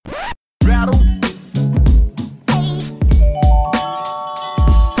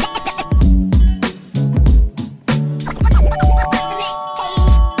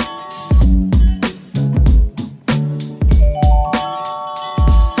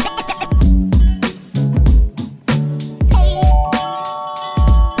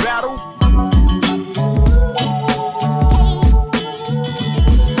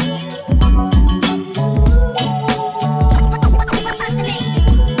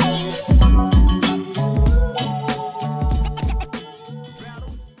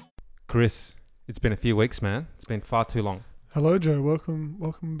Chris, it's been a few weeks, man. It's been far too long. Hello, Joe.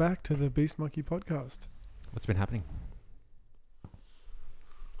 Welcome back to the Beast Monkey podcast. What's been happening?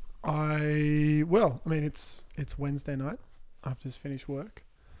 It's Wednesday night. I've just finished work.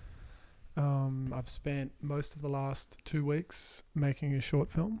 I've spent most of the last 2 weeks making a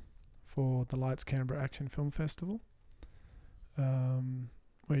short film for the Lights Canberra Action Film Festival,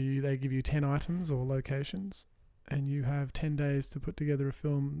 where they give you 10 items or locations, and you have 10 days to put together a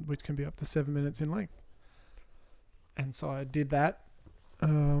film which can be up to 7 minutes in length. And so I did that.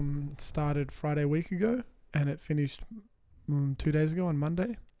 Started Friday a week ago, and it finished 2 days ago on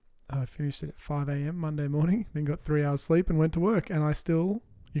Monday. I finished it at 5 a.m. Monday morning, then got 3 hours sleep and went to work. And I still,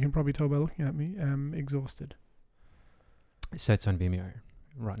 you can probably tell by looking at me, am exhausted. So it's on Vimeo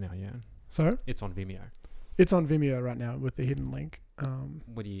right now, yeah? So? It's on Vimeo. It's on Vimeo right now with the hidden link.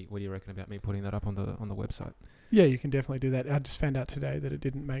 What do you reckon about me putting that up on the website? Yeah, you can definitely do that. I just found out today that it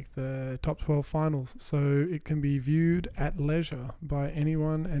didn't make the top 12 finals, so it can be viewed at leisure by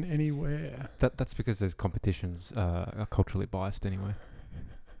anyone and anywhere. That's because there's competitions are culturally biased anyway.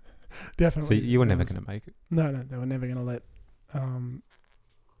 Definitely. So you were never going to make it. No, they were never going to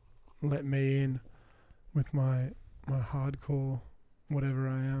let me in with my hardcore whatever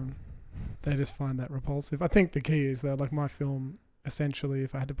I am. They just find that repulsive. I think the key is that, like, my film, essentially,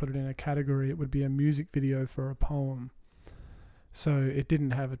 if I had to put it in a category, it would be a music video for a poem. So it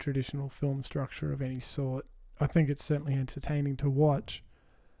didn't have a traditional film structure of any sort. I think it's certainly entertaining to watch,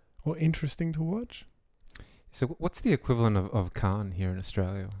 or interesting to watch. So what's the equivalent of Cannes here in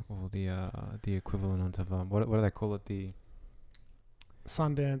Australia, or the equivalent of what do they call it? The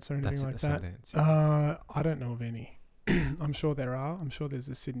Sundance or anything like that. Sundance, yeah. I don't know of any. I'm sure there are. I'm sure there's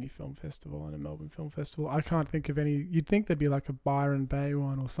a Sydney Film Festival and a Melbourne Film Festival. I can't think of any. You'd think there'd be like a Byron Bay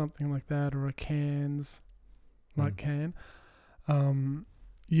one or something like that, or a Cairns, like Cannes.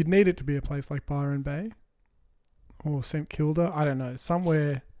 You'd need it to be a place like Byron Bay or St Kilda. I don't know,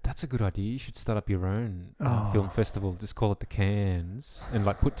 somewhere. That's a good idea. You should start up your own film festival. Just call it the Cairns, and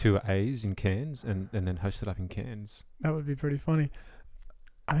like put 2 A's in Cairns, and then host it up in Cairns. That would be pretty funny.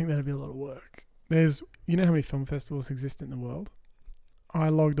 I think that'd be a lot of work. You know how many film festivals exist in the world? I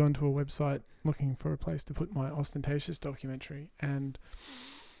logged onto a website looking for a place to put my ostentatious documentary, and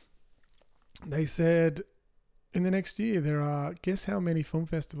they said in the next year there are, guess how many film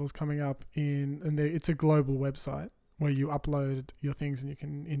festivals coming up it's a global website where you upload your things and you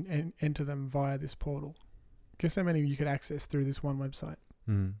can enter them via this portal. Guess how many you could access through this one website?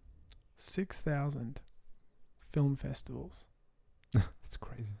 6,000 film festivals. That's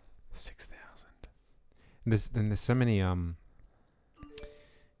crazy. 6,000. There's so many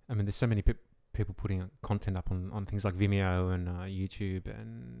there's so many people putting content up on things like Vimeo and YouTube,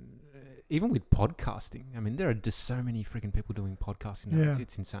 and even with podcasting. I mean, there are just so many freaking people doing podcasting now. Yeah.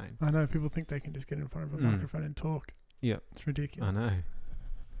 It's insane. I know, people think they can just get in front of a microphone and talk. Yeah. It's ridiculous. I know.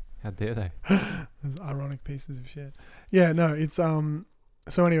 How dare they? There's ironic pieces of shit. Yeah, no, it's so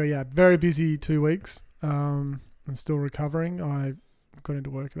anyway, yeah, very busy 2 weeks. I'm still recovering. I got into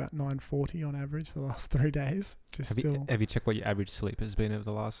work about 9:40 on average for the last 3 days. Have you checked what your average sleep has been over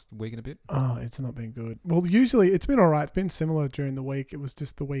the last week and a bit? Oh, it's not been good. Well, usually it's been all right. It's been similar during the week. It was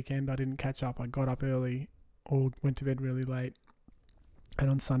just the weekend I didn't catch up. I got up early or went to bed really late. And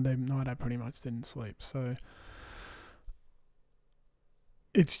on Sunday night I pretty much didn't sleep. So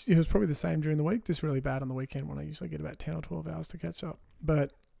it was probably the same during the week, just really bad on the weekend when I usually get about 10 or 12 hours to catch up.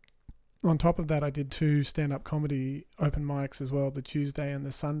 But on top of that, I did 2 stand-up comedy open mics as well, the Tuesday and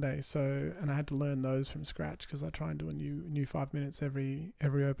the Sunday. And I had to learn those from scratch because I try and do a new 5 minutes every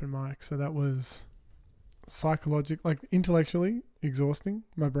open mic. So that was intellectually exhausting.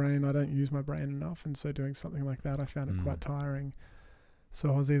 My brain, I don't use my brain enough, and so doing something like that, I found it quite tiring.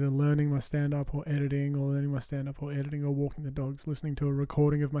 So I was either learning my stand-up or editing, or learning my stand-up or editing, or walking the dogs, listening to a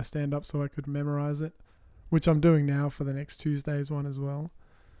recording of my stand-up so I could memorize it, which I'm doing now for the next Tuesday's one as well.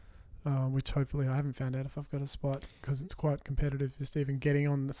 Which hopefully I haven't found out if I've got a spot, because it's quite competitive just even getting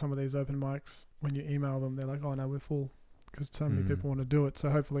on some of these open mics. When you email them, they're like, oh no, we're full, because so many people want to do it. So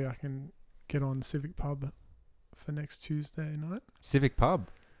hopefully I can get on Civic Pub for next Tuesday night. Civic Pub?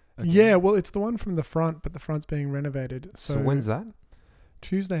 again? Yeah, well, it's the one from the front, but the front's being renovated. So when's that?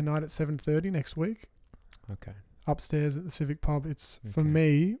 Tuesday night at 7:30 next week. Okay. Upstairs at the Civic Pub. It's, for Okay.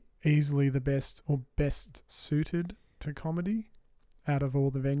 me, easily the best suited to comedy out of all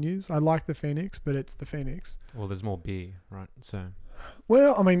the venues. I like the Phoenix, but it's the Phoenix. Well, there's more beer, right? So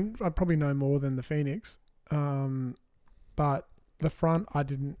Well, I mean, I probably know more than the Phoenix. But the front, I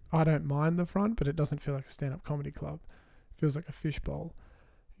don't mind the front, but it doesn't feel like a stand-up comedy club. It feels like a fishbowl.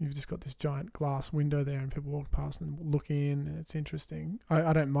 You've just got this giant glass window there and people walk past and look in, and it's interesting.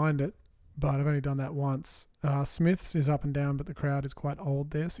 I don't mind it, but I've only done that once. Smith's is up and down, but the crowd is quite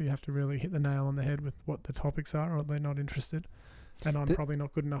old there, so you have to really hit the nail on the head with what the topics are, or they're not interested. And I'm probably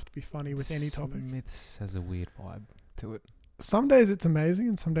not good enough to be funny with any topic. Smiths has a weird vibe to it. Some days it's amazing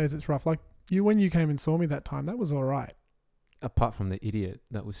and some days it's rough. Like when you came and saw me that time, that was all right. Apart from the idiot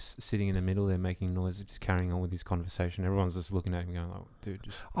that was sitting in the middle there making noise, just carrying on with his conversation, everyone's just looking at him going like, dude,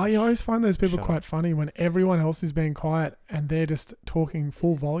 just... I always find those people Shut quite up. funny when everyone else is being quiet and they're just talking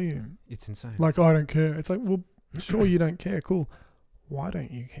full volume. It's insane. Like, I don't care. It's like, well, sure you don't care. Cool. Why don't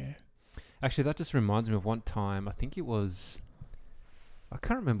you care? Actually, that just reminds me of one time, I think it was... I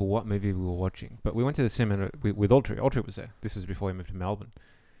can't remember what movie we were watching, but we went to the cinema with Audrey. Audrey was there. This was before we moved to Melbourne.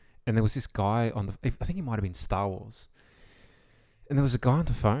 And there was this guy on the... I think he might have been Star Wars. And there was a guy on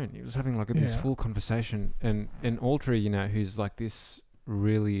the phone. He was having like this full conversation. And Audrey, you know, who's like this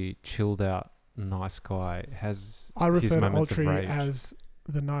really chilled out, nice guy, has I his refer to moments Audrey of rage as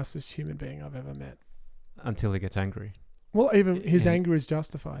the nicest human being I've ever met. until he gets angry. Well, even his And- anger is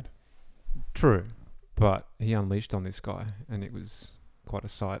justified. True. But he unleashed on this guy, and it was quite a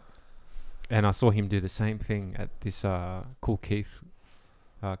sight. And I saw him do the same thing at this Cool Keith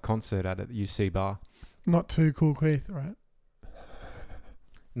concert at the UC bar. Not too cool, Keith, right?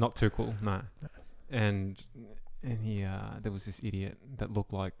 Not too cool, no. And he there was this idiot that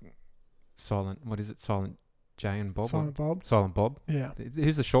looked like Silent Jay and Bob? Silent Bob. Silent Bob. Yeah.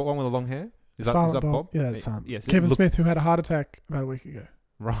 Who's the short one with the long hair? Is Silent that Bob? Yeah, that's Silent. Yes. Kevin Smith, who had a heart attack about a week ago.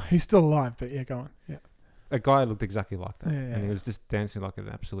 Right. He's still alive, but yeah, go on. Yeah. A guy looked exactly like that. Yeah, And he yeah. was just dancing like an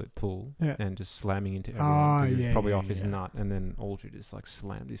absolute tool Yeah. and just slamming into everyone Ah, because he was yeah, probably yeah, off his yeah. nut. And then Audrey just like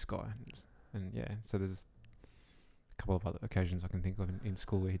slammed this guy. And yeah, so there's a couple of other occasions I can think of in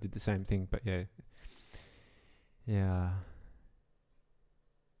school where he did the same thing. But yeah. Yeah.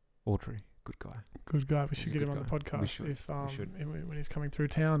 Audrey, good guy. Good guy. We He's should a get him good on the guy. podcast We should. when he's coming through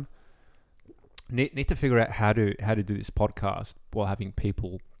town. Need to figure out how to do this podcast while having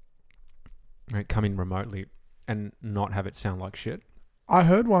people come in remotely and not have it sound like shit. I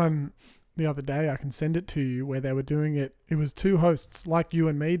heard one the other day. I can send it to you where they were doing it. It was two hosts like you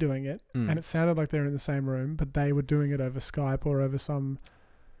and me doing it, and it sounded like they were in the same room, but they were doing it over Skype or over some.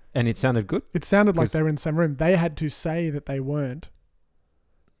 And it sounded good. It sounded like 'Cause- they were in the same room. They had to say that they weren't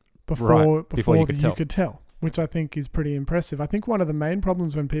before you you could could tell, which I think is pretty impressive. I think one of the main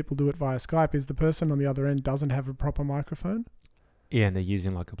problems when people do it via Skype is the person on the other end doesn't have a proper microphone. Yeah, and they're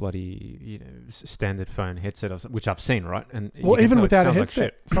using like a bloody standard phone headset, which I've seen, right? And you Well, can even tell it without a sounds like headset,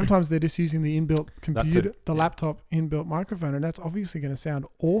 shit. sometimes they're just using the inbuilt computer, the yeah. laptop inbuilt microphone, and that's obviously going to sound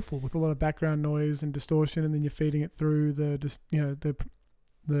awful with a lot of background noise and distortion, and then you're feeding it through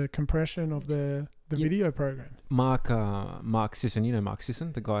the compression of the Yeah. video program. Mark Sisson, you know Mark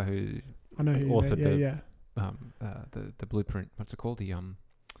Sisson, the guy who I know who you authored mean. the blueprint. What's it called?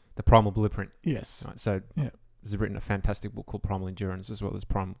 The Primal Blueprint. Yes. Right, so Yeah. he's written a fantastic book called Primal Endurance as well as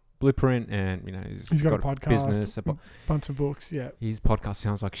Primal Blueprint, and He's got a podcast, business. bunch of books. Yeah. His podcast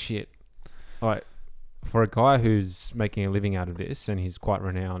sounds like shit. Like for a guy who's making a living out of this, and he's quite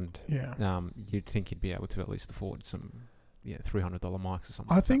renowned. Yeah. You'd think he'd be able to at least afford some, $300 mics or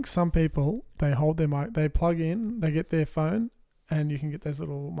something. I think some people, they hold their mic, they plug in, they get their phone, and you can get those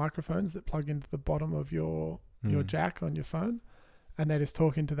little microphones that plug into the bottom of your jack on your phone, and they just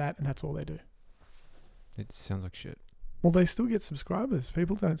talk into that, and that's all they do. It sounds like shit. Well, they still get subscribers.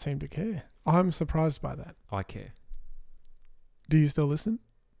 People don't seem to care. I'm surprised by that. I care. Do you still listen?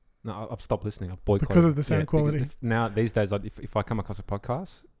 No, I've stopped listening. I've boycotted. Because of the sound quality. Now, these days, if I come across a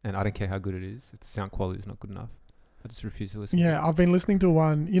podcast, and I don't care how good it is, if the sound quality is not good enough, I just refuse to listen to it. Yeah, I've been listening to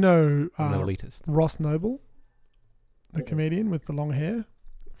one, I'm an elitist. Ross Noble, the comedian with the long hair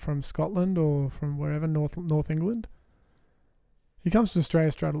from Scotland or from wherever, North England. He comes to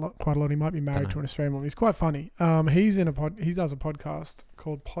Australia quite a lot. He might be married to an Australian woman. He's quite funny. He does a podcast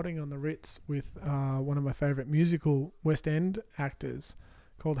called Potting on the Ritz with one of my favourite musical West End actors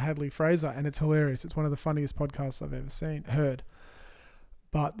called Hadley Fraser, and it's hilarious. It's one of the funniest podcasts I've ever heard.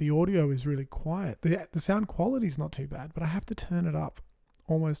 But the audio is really quiet. The sound quality is not too bad, but I have to turn it up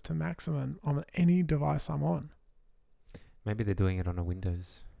almost to maximum on any device I'm on. Maybe they're doing it on a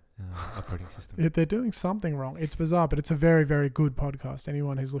Windows operating system. They're doing something wrong. It's bizarre, but it's a very, very good podcast.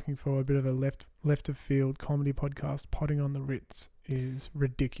 Anyone who's looking for a bit of a left of field comedy podcast, Potting on the Ritz is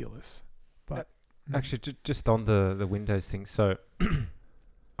ridiculous. But Actually, just on the Windows thing. So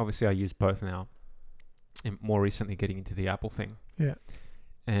obviously, I use both now. And more recently, getting into the Apple thing. Yeah.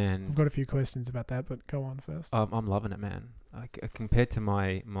 And I've got a few questions about that, but go on first. I'm loving it, man. Compared to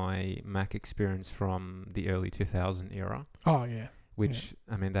my Mac experience from the early 2000 era, Oh, yeah. which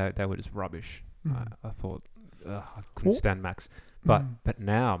I mean they were just rubbish. Mm. I thought I couldn't Well- stand Macs, but Mm. but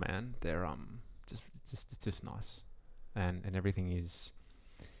now, man, they're it's just nice, and everything is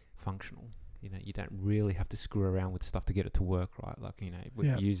functional. You know, you don't really have to screw around with stuff to get it to work right. Like, you know, we're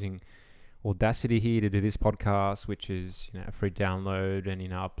Yeah. using Audacity here to do this podcast, which is, you know, a free download, and, you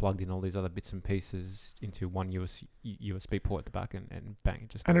know, I've plugged in all these other bits and pieces into one USB port at the back, and bang, it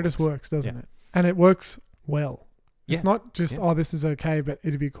just works, doesn't Yeah. it? And it works well. It's Yeah. not just, Yeah. this is okay, but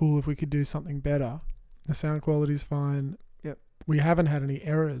it'd be cool if we could do something better. The sound quality's fine. Yep. We haven't had any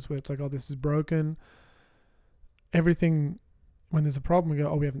errors where it's like, this is broken. Everything, when there's a problem, we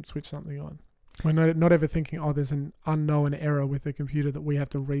go, we haven't switched something on. We're not ever thinking, there's an unknown error with the computer that we have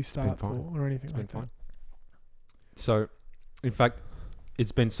to restart for fine. or anything It's like been that. fine. So, in fact,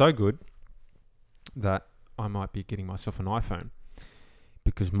 it's been so good that I might be getting myself an iPhone,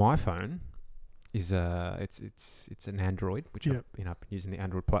 because my phone is it's an Android, which Yep. I've been using the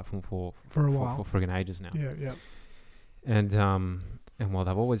Android platform for a while. for friggin' ages now. Yeah. And while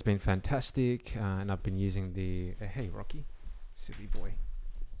they've always been fantastic, and I've been using the hey Rocky, silly boy.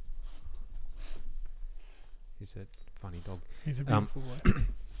 He's a funny dog. He's a beautiful boy.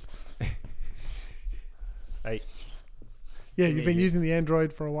 Hey. Yeah, Can you've you been hear- using the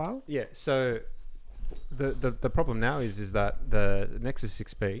Android for a while? Yeah, so the problem now is that the Nexus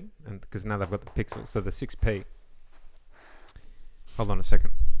 6P, and because now they've got the Pixel, so the 6P. Hold on a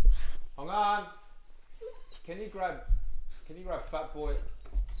second. Hold on. Can you grab Fat Boy?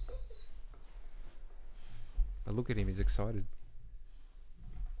 I look at him, he's excited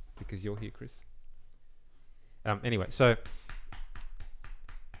because you're here, Chris. Anyway, so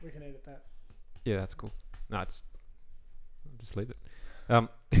We can edit that. yeah, that's cool. No, just leave it.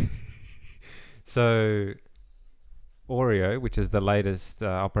 So Oreo, which is the latest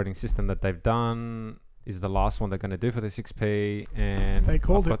operating system that they've done, is the last one they're going to do for the 6P, and They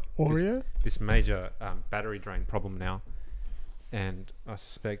called I've it got Oreo? this major battery drain problem now, and I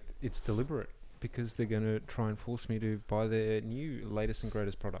suspect it's deliberate because they're going to try and force me to buy their new latest and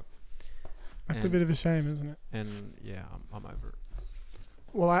greatest product. That's a And- bit of a shame, isn't it? And yeah, I'm over it.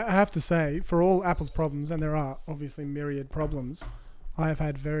 Well, I have to say, for all Apple's problems, and there are obviously myriad problems, I have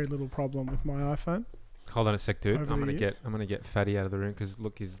had very little problem with my iPhone. Hold on a sec, dude. Over I'm the gonna years? get Fatty out of the room because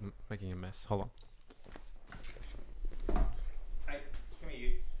look, he's making a mess. Hold on. Hey, come here,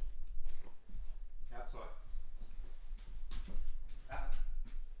 you. Outside. Out.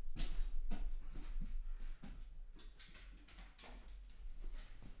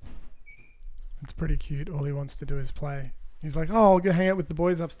 It's pretty cute. All he wants to do is play. He's like, I'll go hang out with the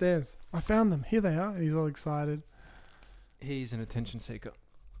boys upstairs. I found them. Here they are. And he's all excited. He's an attention seeker.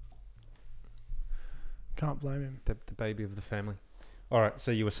 Can't blame him. The baby of the family. All right.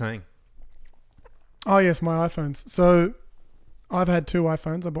 So you were saying? Oh, yes, my iPhones. So I've had two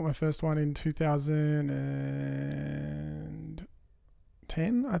iPhones. I bought my first one in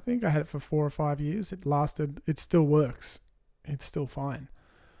 2010, I think. I had it for 4 or 5 years. It lasted. It still works. It's still fine.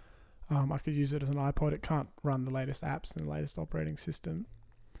 I could use it as an iPod. It can't run the latest apps and the latest operating system.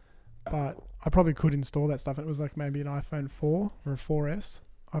 But I probably could install that stuff. It was like maybe an iPhone 4 or a 4S.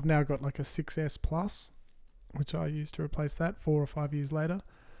 I've now got like a 6S Plus, which I used to replace that 4 or 5 years later.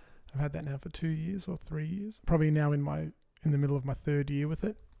 I've had that now for 2 years or 3 years. Probably now in the middle of my third year with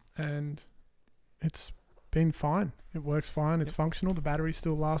it. And it's been fine. It works fine. It's functional. The battery's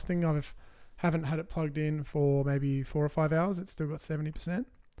still lasting. Haven't had it plugged in for maybe 4 or 5 hours. It's still got 70%.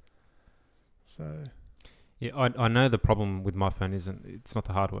 So Yeah, I know the problem with my phone it's not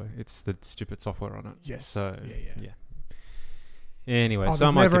the hardware, it's the stupid software on it. yes. So Yeah. Anyway, Oh, so I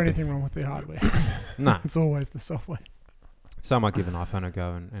there's might never give anything wrong with the hardware. no. It's always the software. So I might give an iPhone a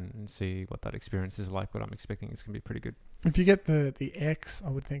go and see what that experience is like. But I'm expecting it's gonna be pretty good. If you get the X, I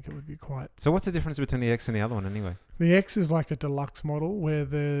would think it would be quite. So what's the difference between the X and the other one anyway? The X is like a deluxe model where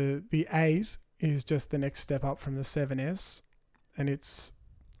the 8 is just the next step up from the 7S, and it's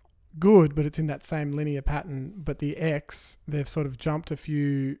good, but it's in that same linear pattern. But the X, they've sort of jumped a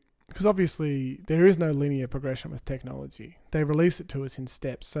few, because obviously there is no linear progression with technology. They release it to us in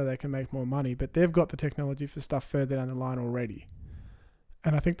steps so they can make more money, but they've got the technology for stuff further down the line already.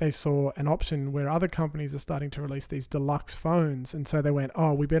 And I think they saw an option where other companies are starting to release these deluxe phones. And so they went,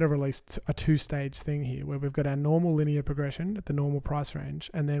 oh, we better release a two-stage thing here where we've got our normal linear progression at the normal price range.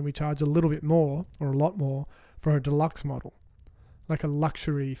 And then we charge a little bit more or a lot more for a deluxe model, like a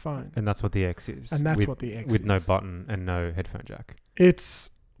luxury phone. And that's what the X is. And that's what the X is. With no button and no headphone jack.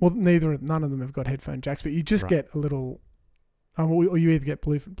 None of them have got headphone jacks, but you just get a little, or you either get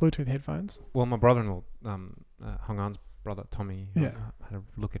Bluetooth headphones. Well, my brother-in-law, Hong An's brother Tommy, Yeah. had a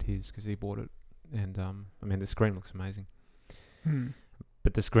look at his because he bought it, and I mean the screen looks amazing.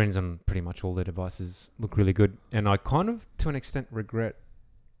 But the screens on pretty much all their devices look really good, and I kind of, to an extent, regret.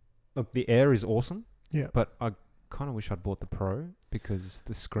 Look, the Air is awesome, Yeah. but I kind of wish I'd bought the Pro because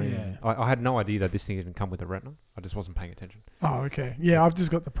the screen. Yeah. I had no idea that this thing didn't come with a Retina. I just wasn't paying attention. Oh, okay. Yeah, I've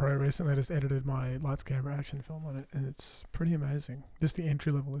just got the Pro recently. I just edited my lights, camera, action film on it, and it's pretty amazing. Just the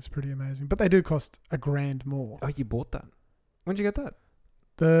entry level is pretty amazing, but they do cost $1,000 more. Oh, you bought that? When'd you get that?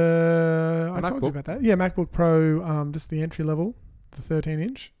 I told you about that. Yeah, MacBook Pro, just the entry level, the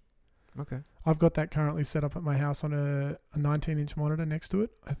 13-inch. Okay. I've got that currently set up at my house on a 19-inch monitor next to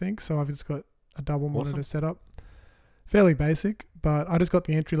it, I think. So I've just got a double monitor set up. Fairly basic, but I just got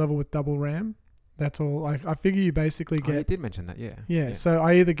the entry level with double RAM. That's all. I figure you basically get... you did mention that, yeah. Yeah, so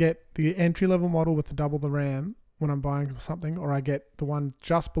I either get the entry level model with the double the RAM when I'm buying something, or I get the one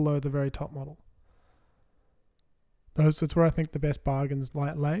just below the very top model. That's where I think the best bargains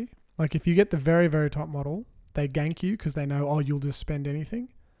lay. Like if you get the very, very top model, they gank you because they know, oh, you'll just spend anything.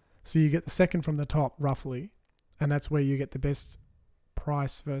 So you get the second from the top, roughly, and that's where you get the best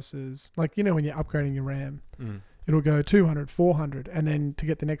price versus, like, you know, when you're upgrading your RAM, it'll go 200, 400, and then to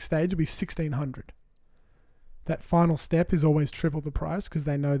get the next stage, it'll be 1,600. That final step is always triple the price because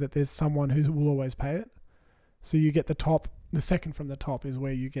they know that there's someone who will always pay it. So you get the second from the top is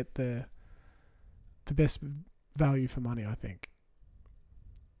where you get the best value for money, I think.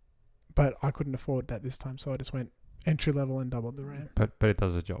 But I couldn't afford that this time, so I just went entry level and doubled the RAM. But it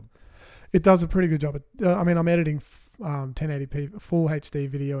does the job. It does a pretty good job. I'm editing 1080p full HD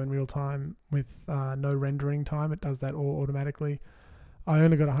video in real time with no rendering time. It does that all automatically. I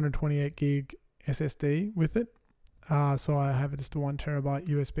only got 128 gig SSD with it, so I have just a 1 terabyte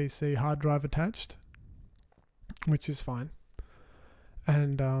USB-C hard drive attached, which is fine.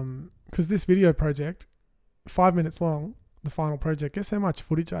 And because this video project, 5 minutes long, the final project, guess how much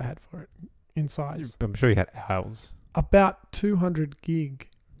footage I had for it in size? I'm sure you had hours. About 200 gig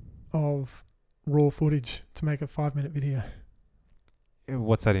of raw footage to make a 5-minute video.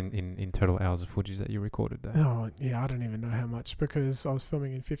 What's that in total hours of footage that you recorded there? Oh, yeah, I don't even know how much because I was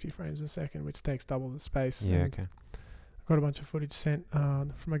filming in 50 frames a second, which takes double the space. Yeah, okay. I got a bunch of footage sent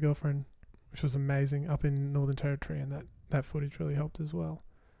from my girlfriend, which was amazing, up in Northern Territory, and that footage really helped as well.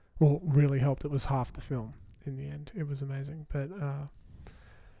 Well, really helped. It was half the film in the end. It was amazing. But,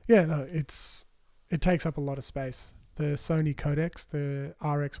 it takes up a lot of space. The Sony Codex, the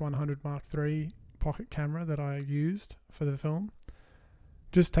RX100 Mark III pocket camera that I used for the film,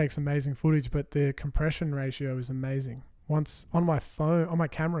 just takes amazing footage, but the compression ratio is amazing. Once on my phone, on my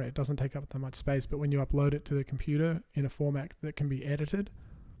camera, it doesn't take up that much space, but when you upload it to the computer in a format that can be edited,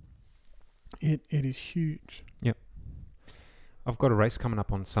 it is huge. Yep. I've got a race coming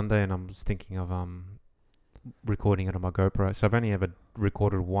up on Sunday, and I'm just thinking of recording it on my GoPro. So I've only ever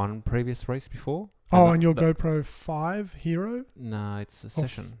recorded one previous race before. On your GoPro 5 Hero? No, it's a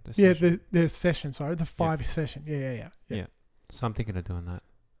session. The session, sorry. The 5 session. Yeah. So I'm thinking of doing that.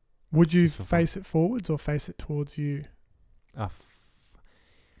 Would you face it forwards or face it towards you?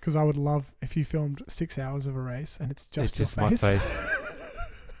 Because I would love if you filmed 6 hours of a race and it's just your face. My face.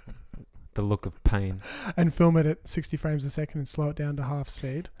 The look of pain. And film it at 60 frames a second and slow it down to half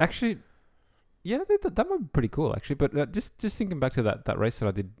speed. Actually, yeah, that might be pretty cool, actually. But just thinking back to that race that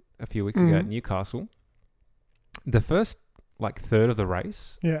I did a few weeks ago at Newcastle, the first third of the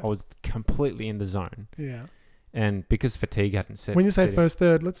race, I was completely in the zone. Yeah. And because fatigue hadn't set. When you say first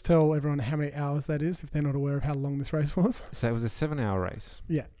third, let's tell everyone how many hours that is if they're not aware of how long this race was. So it was a 7-hour race.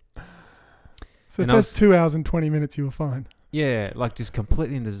 Yeah. So the first 2 hours and 20 minutes you were fine. Yeah, just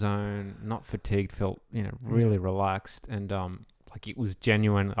completely in the zone, not fatigued, felt really relaxed, and it was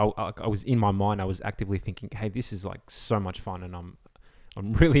genuine. I was in my mind. I was actively thinking, "Hey, this is so much fun, and I'm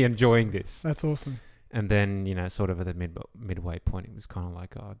really enjoying this." That's awesome. And then sort of at the midway point, it was kind of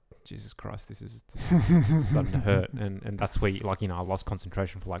like, "Oh, Jesus Christ, this is starting to hurt," and that's where I lost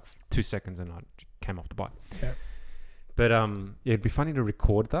concentration for 2 seconds, and I came off the bike. Yeah. But it'd be funny to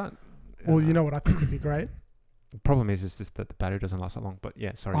record that. Well, you know what I think would be great. The problem is just that the battery doesn't last that long. But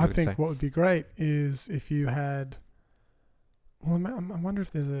yeah, sorry. I think what would be great is if you had Well, I wonder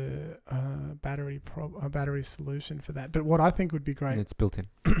if there's a battery solution for that. But what I think would be great And it's built in.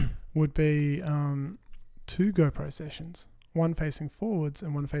 would be 2 GoPro sessions, one facing forwards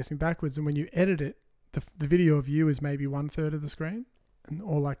and one facing backwards. And when you edit it, the video of you is maybe 1/3 of the screen,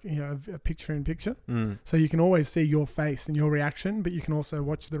 or like a picture in picture. So you can always see your face and your reaction, but you can also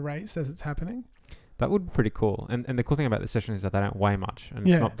watch the race as it's happening. That would be pretty cool. And the cool thing about the session is that they don't weigh much, and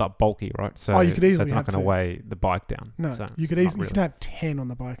Yeah. it's not that bulky, right? So, You could easily it's not have going to 2. weigh the bike down. No, So you could not easily you really. could have 10 on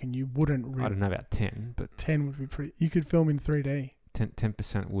the bike and you wouldn't I really. don't know about 10, but 10 would be pretty. You could film in 3D.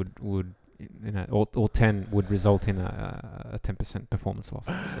 10% would or 10 would result in a 10% performance loss.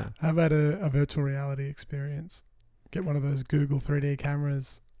 So How about a virtual reality experience? Get one of those Google 3D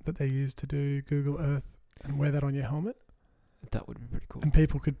cameras that they use to do Google Earth and wear that on your helmet, that would be pretty cool. and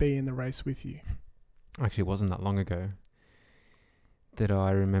people could be in the race with you. Actually, it wasn't that long ago that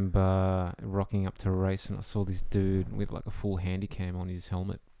I remember rocking up to a race and I saw this dude with like a full handy cam on his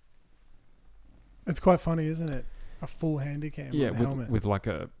helmet. It's quite funny, isn't it? A full handy cam on the helmet. with like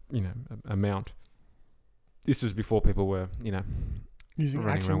a mount. This was before people were Using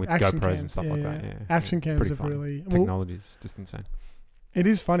running action, around with action GoPros cams. and stuff like that. Yeah, Action it's cams pretty have fun. really... Well, Technology is just insane. it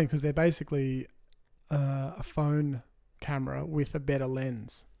is funny because they're basically a phone camera with a better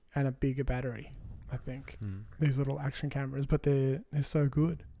lens and a bigger battery, I think. These little action cameras, but they're so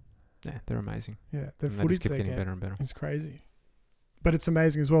good. Yeah, they're amazing. Yeah, the And they just footage keep they getting get better and better. is crazy. But it's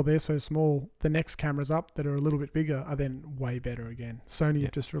amazing as well. They're so small. The next cameras up that are a little bit bigger are then way better again. Sony Yeah.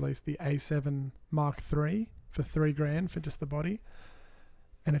 have just released the A7 Mark III for $3,000 for just the body.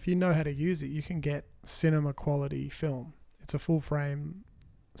 And if you know how to use it, you can get cinema quality film. It's a full frame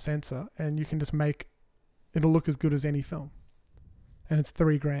sensor, and you can just make it'll look as good as any film. And it's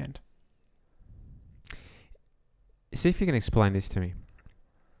 $3,000. See if you can explain this to me.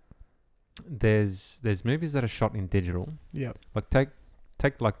 There's movies that are shot in digital. Yep. Like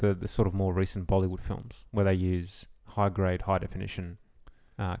take like the sort of more recent Bollywood films where they use high grade, high definition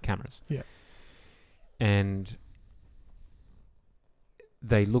cameras. Yeah. And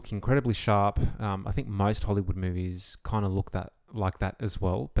they look incredibly sharp. I think most Hollywood movies kind of look like that as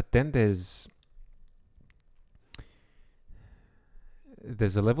well. But then there's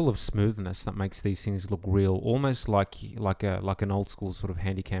a level of smoothness that makes these things look real, almost like an old school sort of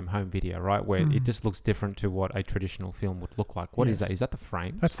handycam home video, right? Where it just looks different to what a traditional film would look like. What is that? Is that the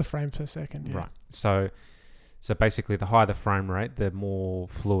frame? That's the frames per second, yeah. Right. So basically, the higher the frame rate, the more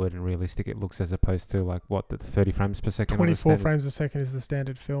fluid and realistic it looks, as opposed to like the 30 frames per second. 24 frames a second is the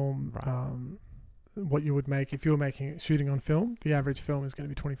standard film. Right. What you would make if you were shooting on film, the average film is going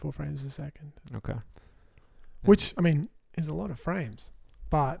to be 24 frames a second. Okay. Which, I mean, is a lot of frames,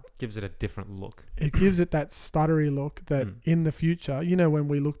 but Gives it a different look. it gives it that stuttery look that in the future, when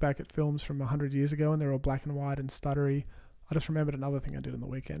we look back at films from 100 years ago and they're all black and white and stuttery. I just remembered another thing I did on the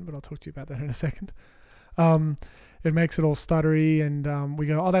weekend, but I'll talk to you about that in a second. It makes it all stuttery, and we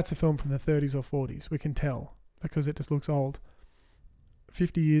go, oh, that's a film from the 30s or 40s. We can tell because it just looks old.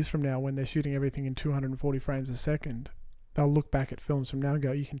 50 years from now, when they're shooting everything in 240 frames a second, they'll look back at films from now and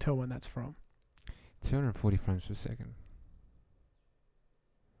go, you can tell when that's from. 240 frames per second.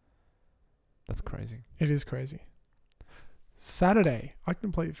 That's crazy. It is crazy. Saturday, I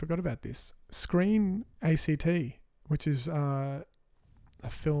completely forgot about this. Screen ACT, which is a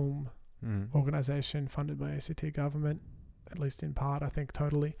film organisation funded by ACT government, at least in part, I think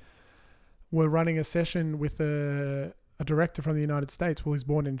totally. We're running a session with a director from the United States. Well, he's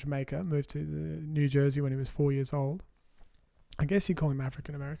born in Jamaica, moved to New Jersey when he was 4 years old. I guess you'd call him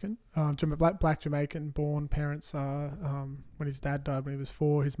African American. Black Jamaican born. Parents, when his dad died when he was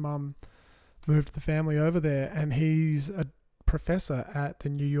 4, his mum moved the family over there, and he's a professor at the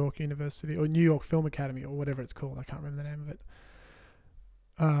New York University or New York Film Academy or whatever it's called. I can't remember the name of it.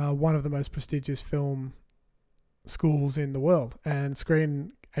 One of the most prestigious film schools in the world. And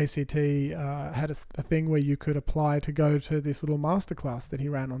Screen ACT had a thing where you could apply to go to this little masterclass that he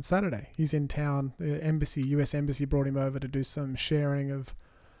ran on Saturday. He's in town. The US Embassy brought him over to do some sharing of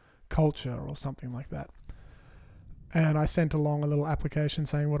culture or something like that. And I sent along a little application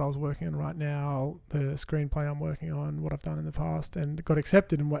saying what I was working on right now, the screenplay I'm working on, what I've done in the past, and got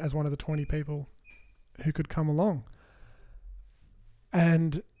accepted as one of the 20 people who could come along.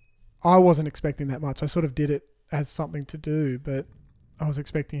 And I wasn't expecting that much. I sort of did it as something to do, but I was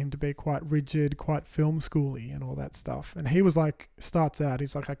expecting him to be quite rigid, quite film schooly and all that stuff. And he was like,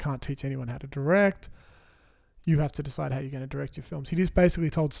 he's like, I can't teach anyone how to direct. You have to decide how you're going to direct your films. He just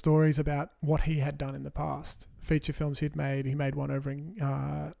basically told stories about what he had done in the past, feature films he'd made. He made one over in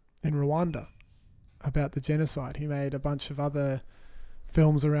Rwanda about the genocide. He made a bunch of other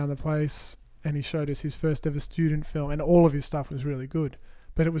films around the place and he showed us his first ever student film, and all of his stuff was really good.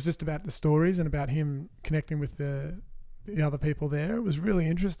 But it was just about the stories and about him connecting with the other people there. It was really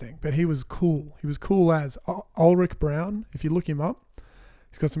interesting. But he was cool. He was cool as Ulrich Brown. If you look him up,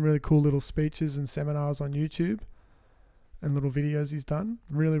 he's got some really cool little speeches and seminars on YouTube and little videos he's done.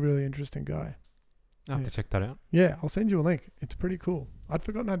 Really, really interesting guy. I'll have to check that out. Yeah, I'll send you a link. It's pretty cool. I'd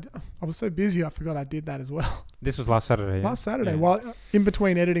forgotten. I was so busy, I forgot I did that as well. This was last Saturday. Yeah? Last Saturday. Yeah. While in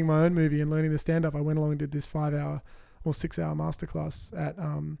between editing my own movie and learning the stand-up, I went along and did this 5-hour or 6-hour masterclass at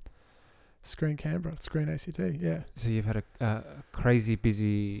Screen Canberra, Screen ACT. Yeah. So you've had a crazy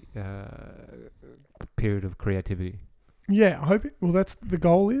busy period of creativity. Yeah, I hope. Well, that's the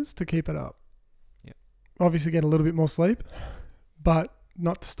goal, is to keep it up. Yep. Obviously, get a little bit more sleep, but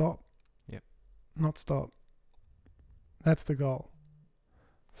not to stop. Yep. Not stop. That's the goal.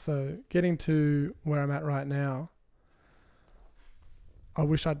 So getting to where I'm at right now, I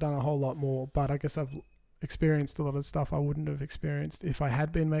wish I'd done a whole lot more, but I guess I've experienced a lot of stuff I wouldn't have experienced if I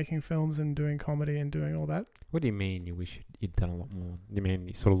had been making films and doing comedy and doing all that. What do you mean you wish you'd done a lot more? You mean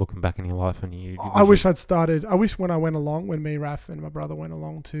you're sort of looking back in your life and you I wish I'd started. I wish when me, Raph, and my brother went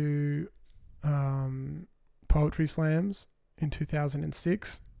along to poetry slams in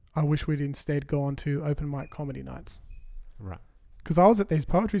 2006, I wish we'd instead gone to open mic comedy nights. Right. Because I was at these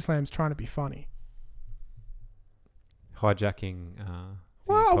poetry slams trying to be funny. Hijacking.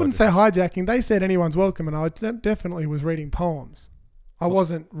 Well, I wouldn't say hijacking. They said anyone's welcome, and I definitely was reading poems. I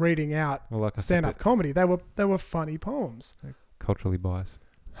wasn't reading out stand-up comedy. They were funny poems. Culturally biased.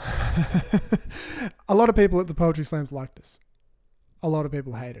 A lot of people at the poetry slams liked us. A lot of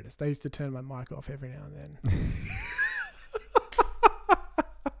people hated us. They used to turn my mic off every now and then.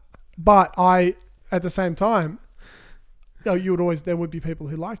 But at the same time, there would be people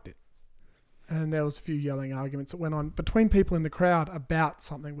who liked it. And there was a few yelling arguments that went on between people in the crowd about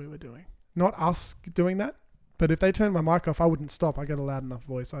something we were doing. Not us doing that, but if they turned my mic off, I wouldn't stop. I got a loud enough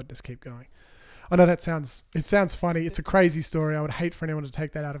voice, I'd just keep going. I know it sounds funny. It's a crazy story. I would hate for anyone to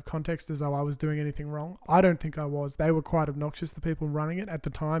take that out of context as though I was doing anything wrong. I don't think I was. They were quite obnoxious, the people running it at the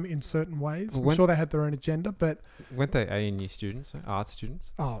time, in certain ways. I'm sure they had their own agenda, but... Weren't they ANU students, art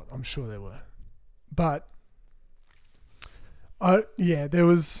students? Oh, I'm sure they were. But... there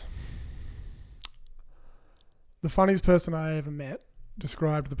was... The funniest person I ever met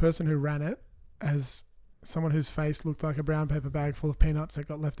described the person who ran it as someone whose face looked like a brown paper bag full of peanuts that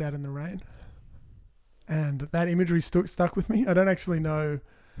got left out in the rain. And that imagery stuck with me. I don't actually know.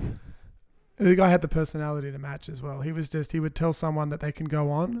 The guy had the personality to match as well. He would tell someone that they can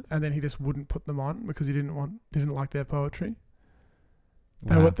go on, and then he just wouldn't put them on because he didn't like their poetry.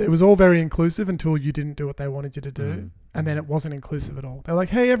 Wow. It was all very inclusive until you didn't do what they wanted you to do. And then it wasn't inclusive at all. They're like,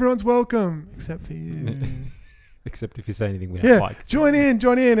 hey, everyone's welcome, except for you. Except if you say anything we don't like. Join in,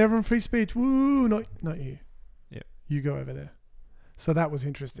 everyone, free speech. Woo, not you. Yeah. You go over there. So that was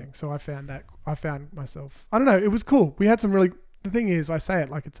interesting. So I found myself, I don't know, it was cool. We had some really, the thing is, I say it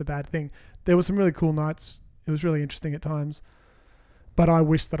like it's a bad thing. There were some really cool nights. It was really interesting at times. But I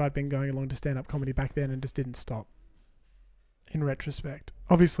wish that I'd been going along to stand-up comedy back then and just didn't stop. In retrospect.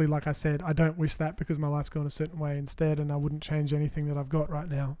 Obviously, like I said, I don't wish that because my life's gone a certain way instead, and I wouldn't change anything that I've got right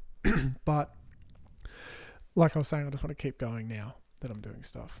now. But like I was saying, I just want to keep going now that I'm doing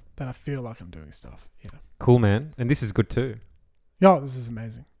stuff, that I feel like I'm doing stuff. Yeah. Cool, man. And this is good too. Yo, this is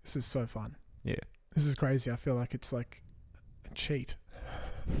amazing. This is so fun. Yeah. This is crazy. I feel like it's like a cheat.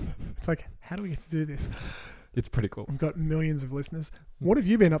 It's like, how do we get to do this? It's pretty cool. We've got millions of listeners. What have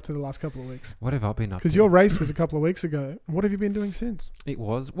you been up to the last couple of weeks? What have I been up to? Because your race was a couple of weeks ago. What have you been doing since? It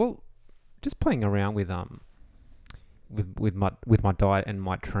was, well, just playing around with my diet and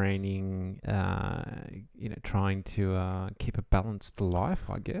my training, trying to keep a balanced life,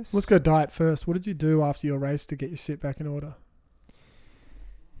 I guess. Let's go diet first. What did you do after your race to get your shit back in order?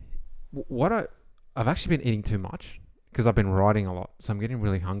 I've actually been eating too much because I've been writing a lot, so I'm getting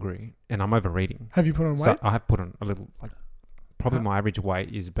really hungry and I'm overeating. Have you put on weight? So I have put on a little, probably my average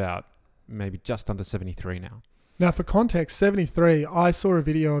weight is about maybe just under 73 now. Now, for context, 73, I saw a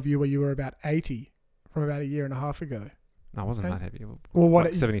video of you where you were about 80 from about a year and a half ago. No, I wasn't that heavy. Well,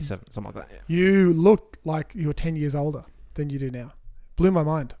 what? 77, something like that. Yeah. You looked like you were 10 years older than you do now. Blew my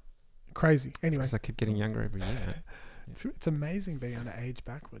mind. Crazy. Anyway. Because I keep getting younger every year. It's amazing being able to age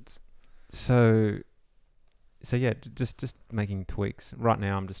backwards. So yeah, just making tweaks. Right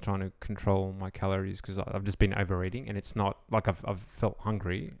now, I'm just trying to control my calories because I've just been overeating, and it's not like I've felt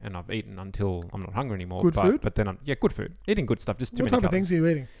hungry and I've eaten until I'm not hungry anymore. Good food? But then good food. Eating good stuff. Just too many What type calories. of things are you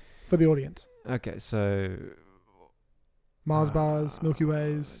eating for the audience? Okay, so Mars bars, Milky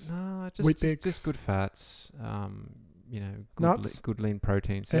Ways, no, Wheat Bix. just good fats. Nuts. good lean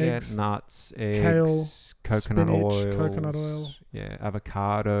protein. So Eggs. nuts, Kale, eggs, coconut spinach, coconut oil. Yeah,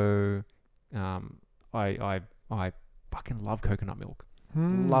 avocado. I fucking love coconut milk.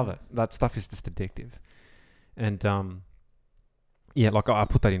 Love it. That stuff is just addictive. And like I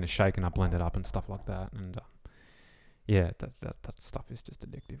put that in a shake and I blend it up and stuff like that. And that stuff is just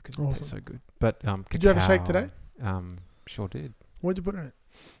addictive because it tastes so good. But did you have a shake today? Sure did. What'd you put in it?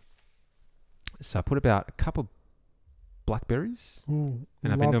 So I put about a cup of blackberries. Ooh,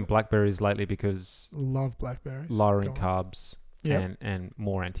 And I've been doing blackberries lately because love blackberries. lowering carbs Yep. and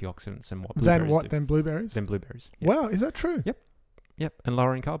more antioxidants and what blueberries do. Than blueberries? Than blueberries. Yep. Wow, is that true? Yep. And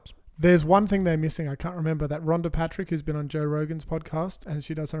lowering carbs. There's one thing they're missing. I can't remember that. Rhonda Patrick, who's been on Joe Rogan's podcast, and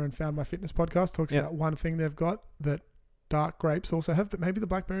she does her own Found My Fitness podcast, talks about one thing they've got that dark grapes also have, but maybe the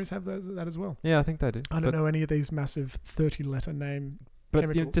blackberries have that as well. Yeah, I think they do. I don't know any of these massive 30-letter name But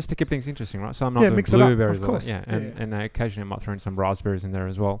chemicals. just to keep things interesting, right? So I'm not doing mix it up, blueberries. of course. And occasionally I might throw in some raspberries in there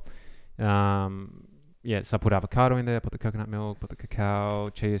as well. So I put avocado in there, put the coconut milk, put the cacao,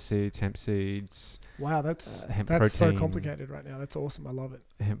 chia seeds, hemp seeds. Wow, that's hemp that's so protein. complicated right now. That's awesome. I love it.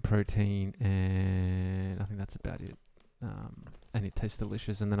 Hemp protein, and I think that's about it. And it tastes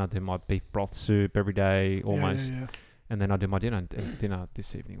delicious. And then I do my beef broth soup every day, almost. Yeah. And then I do my dinner. And dinner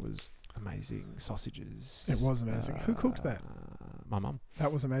this evening was amazing. Sausages. It was amazing. Who cooked that? My mum.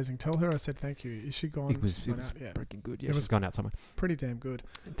 That was amazing. Tell her I said thank you. Is she gone? It was Yeah. freaking good. Yeah, It she's was gone out somewhere. Pretty damn good.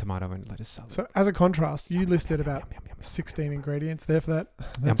 And tomato and lettuce salad. So as a contrast, you listed about 16 ingredients there for that.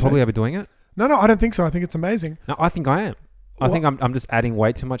 I'm probably overdoing it. No, I don't think so. I think it's amazing. No, I think I am. I think I'm just adding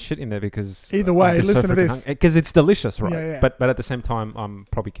way too much shit in there because either way, listen to this. Because it's delicious, right? Yeah. But at the same time, I'm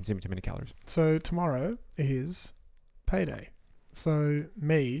probably consuming too many calories. So tomorrow is payday. So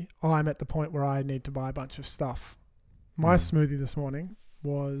I'm at the point where I need to buy a bunch of stuff. My smoothie this morning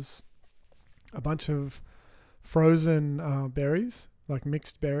was a bunch of frozen berries, like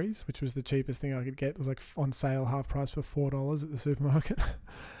mixed berries, which was the cheapest thing I could get. It was like on sale, half price for $4 at the supermarket.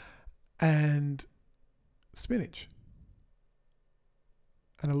 And spinach.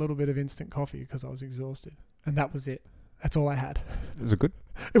 And a little bit of instant coffee because I was exhausted. And that was it. That's all I had. Was it good?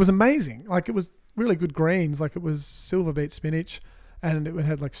 It was amazing. Like, it was really good greens. Like, it was silver beet spinach, and it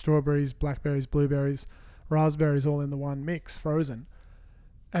had like strawberries, blackberries, blueberries, raspberries all in the one mix, frozen.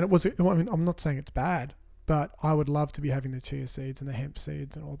 And I'm not saying it's bad, but I would love to be having the chia seeds and the hemp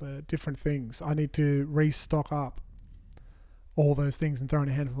seeds and all the different things. I need to restock up all those things and throw in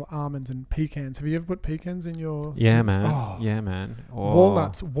a handful of almonds and pecans. Have you ever put pecans in your Yeah, smoothies? man. Oh. Yeah, man. Oh.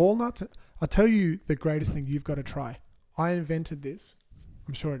 Walnuts. I'll tell you the greatest thing you've got to try. I invented this.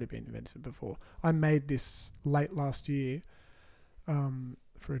 I'm sure it had been invented before. I made this late last year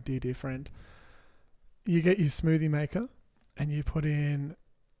for a dear friend. You get your smoothie maker and you put in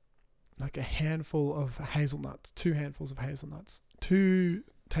like a handful of hazelnuts, 2 handfuls of hazelnuts, 2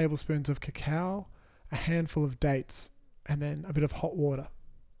 tablespoons of cacao, a handful of dates, and then a bit of hot water.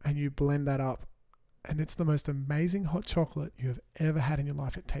 And you blend that up. And it's the most amazing hot chocolate you have ever had in your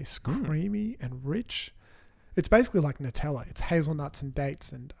life. It tastes creamy and rich. It's basically like Nutella. It's hazelnuts and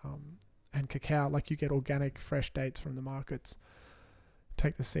dates and cacao. Like you get organic, fresh dates from the markets.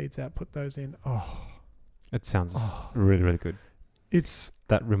 Take the seeds out, put those in. Oh, it sounds really, really good.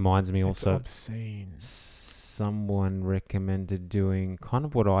 That reminds me also. It's obscene. Someone recommended doing kind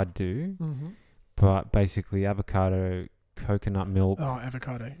of what I do, but basically avocado, coconut milk. Oh,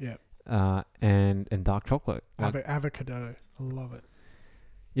 avocado, yeah. And dark chocolate. Avocado, I love it.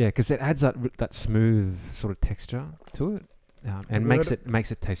 Yeah, because it adds that smooth sort of texture to it, and makes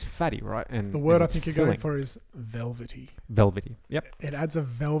it taste fatty, right? And the word and I think you're going for is velvety. Velvety, yep. It adds a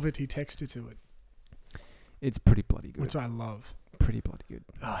velvety texture to it. It's pretty bloody good. Which I love. Pretty bloody good.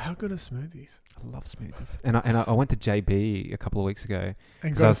 Oh, how good are smoothies? I love smoothies. And I went to JB a couple of weeks ago.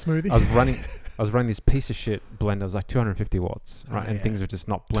 And got a smoothie? I was running this piece of shit blender. It was like 250 watts, right? And things were just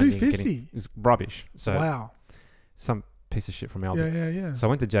not blending. 250? It was rubbish. So wow. Some piece of shit from Aldi. Yeah. So I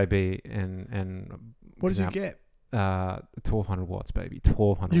went to JB and what did you get? 1200 watts, baby.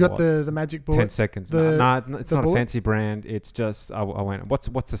 1200 You got watts. the magic bullet? 10 seconds. No, it's not a fancy brand. It's just, I went,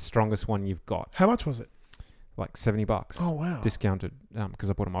 what's the strongest one you've got? How much was it? Like $70. Oh, wow. Discounted, because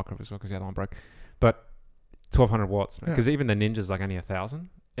I bought a microwave as well because the other one broke. But 1200 watts, because even the Ninja's like only 1000.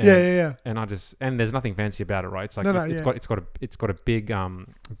 Yeah. And there's nothing fancy about it, right? It's like it's got a big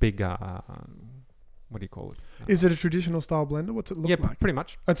what do you call it? Is it a traditional style blender? What's it look like? Yeah, pretty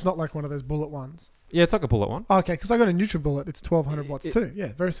much. It's not like one of those bullet ones. Yeah, it's like a bullet one. Oh, okay, because I got a NutriBullet. It's 1200 watts too.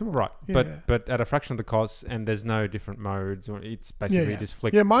 Yeah, very similar. Right, yeah, but at a fraction of the cost, and there's no different modes. Or it's basically just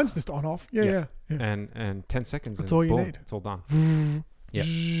flick. Yeah, mine's just on off. Yeah. And 10 seconds. That's and all you boom, need. It's all done. Yeah.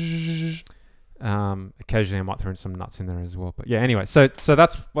 Occasionally I might throw in some nuts in there as well. But yeah, anyway, so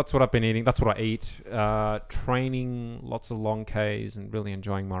that's what I've been eating. That's what I eat. Training, lots of long Ks and really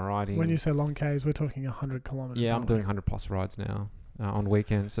enjoying my riding. When you say long Ks, we're talking 100 kilometers. Yeah, I'm doing 100 plus rides now on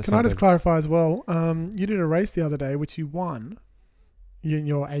weekends. So Can I just clarify as well? You did a race the other day, which you won in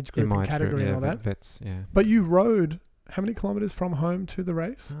your age group and category and all that. Vets, yeah. But you rode how many kilometers from home to the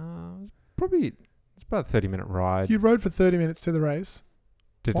race? It's about a 30-minute ride. You rode for 30 minutes to the race.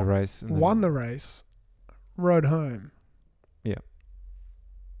 Did the race. And won the race. Rode home. Yeah.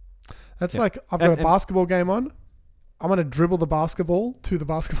 That's like, I've got a basketball game on. I'm going to dribble the basketball to the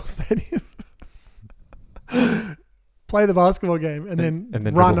basketball stadium. Play the basketball game and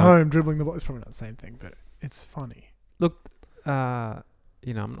then run home dribbling the ball. It's probably not the same thing, but it's funny. Look, I'm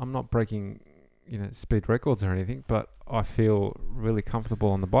not breaking, speed records or anything, but I feel really comfortable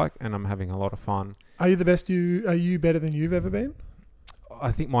on the bike and I'm having a lot of fun. Are you the best? Are you better than you've ever been?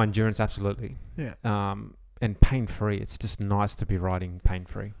 I think my endurance, absolutely. Yeah. And pain-free. It's just nice to be riding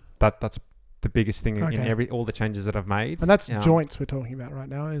pain-free. That's the biggest thing in all the changes that I've made. And that's joints we're talking about right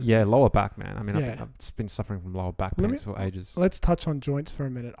now, isn't it? Lower back, man. I mean, I've been suffering from lower back pains for ages. Let's touch on joints for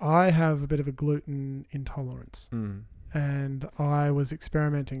a minute. I have a bit of a gluten intolerance. And I was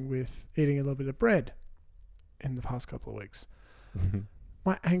experimenting with eating a little bit of bread in the past couple of weeks.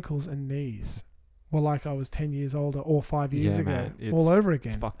 My ankles and knees were like I was 10 years older or 5 years ago, man, all over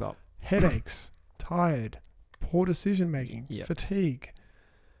again. It's fucked up. Headaches, tired, poor decision making, fatigue.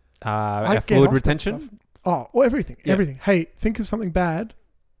 Fluid retention? Everything. Hey, think of something bad.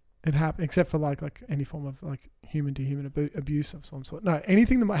 It happened, except for like any form of like human to human abuse of some sort. No,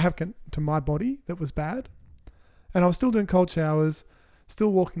 anything that might happen to my body that was bad. And I was still doing cold showers,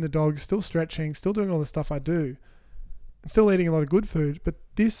 still walking the dogs, still stretching, still doing all the stuff I do, and still eating a lot of good food. But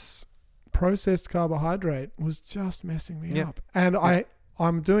this processed carbohydrate was just messing me up. And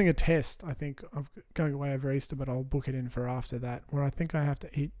I'm doing a test. I think I'm going away over Easter, but I'll book it in for after that, where I think I have to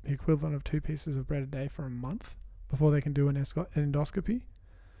eat the equivalent of 2 pieces of bread a day for a month before they can do an endoscopy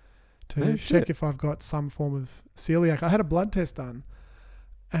to check if I've got some form of celiac. I had a blood test done,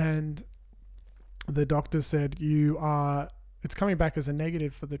 and the doctor said it's coming back as a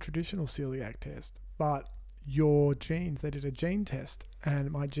negative for the traditional celiac test, but your genes, they did a gene test,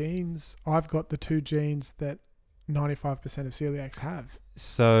 and my genes, I've got the 2 genes that 95% of celiacs have.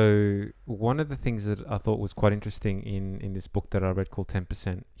 So one of the things that I thought was quite interesting in this book that I read called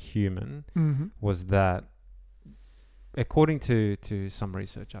 10% Human was that, according to some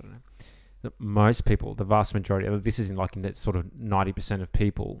research, I don't know, that most people, the vast majority, this is in that sort of 90% of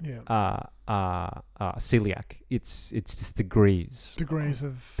people are celiac. It's just degrees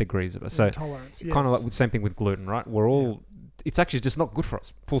of it. So tolerance. Kind of like the same thing with gluten, right? We're all it's actually just not good for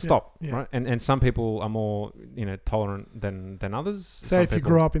us. Full stop. Right? And some people are more tolerant than others. Say if you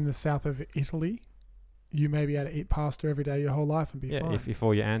grew up in the south of Italy, you may be able to eat pasta every day your whole life and be fine. If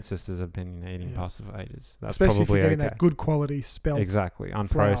all your ancestors have been eating pasta for ages, that's especially probably if you're getting that good quality spelt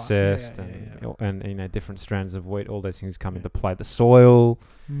unprocessed and different strands of wheat. All those things come into play. The soil,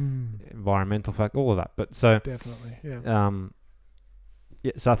 environmental fact, all of that. But so definitely,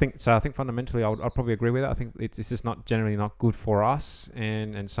 So I think fundamentally I'll probably agree with that. I think it's just generally not good for us,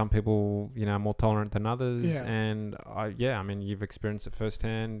 and some people are more tolerant than others. Yeah. And I mean you've experienced it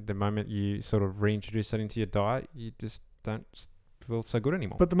firsthand. The moment you sort of reintroduce that into your diet, you just don't feel so good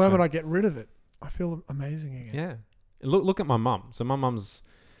anymore. But the moment I get rid of it, I feel amazing again. Yeah. Look at my mum. So my mum's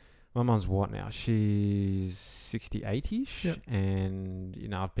what now? She's 68-ish,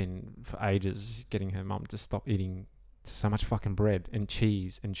 and I've been for ages getting her mum to stop eating so much fucking bread and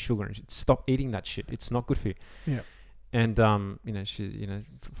cheese and sugar and shit. Stop eating that shit. It's not good for you. Yeah. And she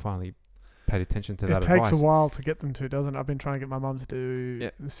finally paid attention to that advice. It takes a advice. while to get them to, doesn't it? I've been trying to get my mum to do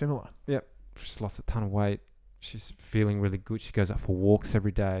similar. Yeah. She's lost a ton of weight. She's feeling really good. She goes out for walks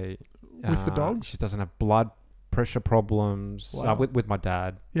every day. With the dogs? She doesn't have blood pressure problems. Wow. With my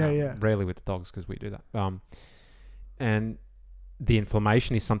dad. Rarely with the dogs because we do that. And the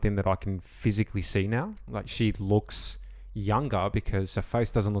inflammation is something that I can physically see now. Like she looks younger because her face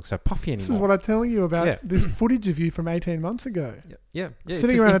doesn't look so puffy anymore. This is what I'm telling you about this footage of you from 18 months ago. Yeah.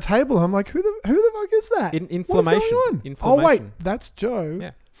 Sitting around a table, I'm like, who the fuck is that? Inflammation. What's going on? Inflammation. Oh wait, that's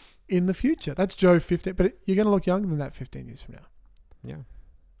Joe in the future. That's Joe 15, but you're going to look younger than that 15 years from now. Yeah.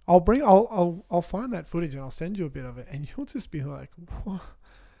 I'll find that footage and I'll send you a bit of it, and you'll just be like,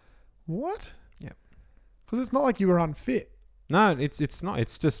 what? Yeah. Because it's not like you were unfit. No, it's not.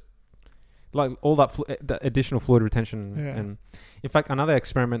 It's just like all that additional fluid retention. Yeah. And in fact, another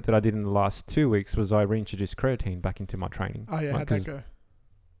experiment that I did in the last 2 weeks was I reintroduced creatine back into my training. Oh yeah, how'd that go?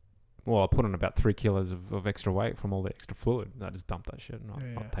 Well, I put on about 3 kilos of extra weight from all the extra fluid. I just dumped that shit and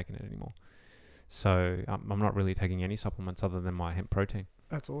I'm not taking it anymore. So I'm not really taking any supplements other than my hemp protein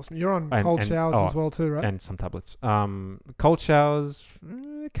That's awesome. You're on And- cold and- showers oh, as well too, right? and some tablets. Cold showers,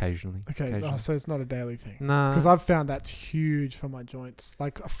 occasionally. Okay, occasionally. so it's not a daily thing. Nah. Because I've found that's huge for my joints.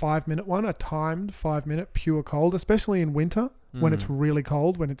 Like a 5-minute one, a timed 5-minute pure cold, especially in winter when it's really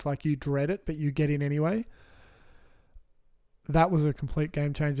cold, when it's like you dread it, but you get in anyway. That was a complete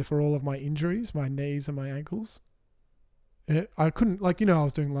game changer for all of my injuries, my knees and my ankles. I couldn't, I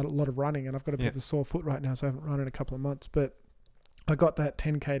was doing a lot of running, and I've got a bit of a sore foot right now, so I haven't run in a couple of months. But I got that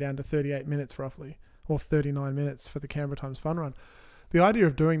 10K down to 38 minutes roughly, or 39 minutes for the Canberra Times Fun Run. The idea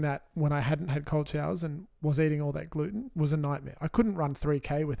of doing that when I hadn't had cold showers and was eating all that gluten was a nightmare. I couldn't run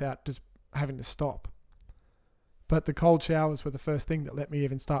 3K without just having to stop. But the cold showers were the first thing that let me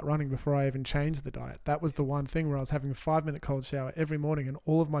even start running before I even changed the diet. That was the one thing where I was having a 5-minute cold shower every morning and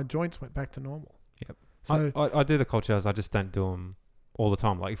all of my joints went back to normal. Yep. So I do the cold showers. I just don't do them all the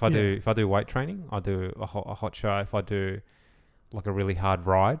time. Like if I do weight training, I do a hot shower. If I do like a really hard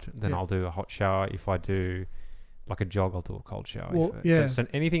ride, then I'll do a hot shower. If I do like a jog, I'll do a cold shower. Well, So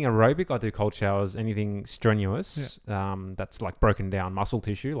anything aerobic, I do cold showers. Anything strenuous, that's like broken down muscle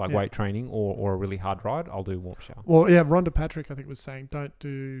tissue, like weight training or a really hard ride, I'll do warm shower. Well, yeah, Rhonda Patrick, I think, was saying don't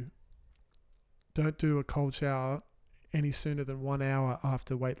do a cold shower any sooner than 1 hour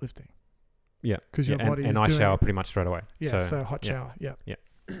after weightlifting. Yeah, because your body and is I doing shower pretty much straight away. Yeah, so hot shower. Yeah.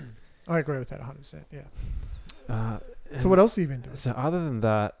 I agree with that 100%. Yeah. So what else have you been doing? So other than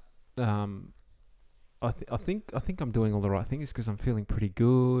that, I think I'm doing all the right things because I'm feeling pretty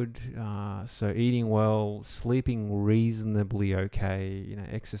good. So eating well, sleeping reasonably okay.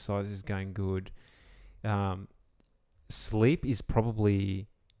 Exercise is going good. Sleep is probably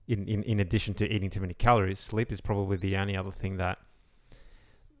in addition to eating too many calories. Sleep is probably the only other thing that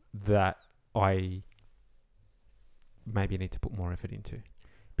I maybe need to put more effort into.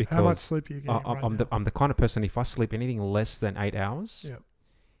 Because how much sleep are you getting I'm the kind of person, if I sleep anything less than 8 hours,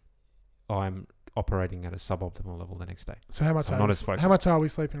 I'm operating at a suboptimal level the next day. So how much focused. How much are we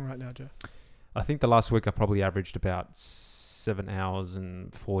sleeping right now, Joe? I think the last week I've probably averaged about 7 hours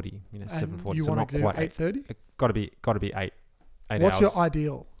and 40. 7:40. You so want to do 8:30? Got to be 8 What's hours. your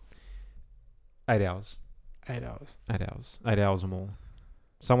ideal? 8 hours. 8 hours. 8 hours. 8 hours or more.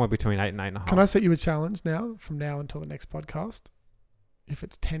 Somewhere between 8 and 8.5. Can I set you a challenge from now until the next podcast? If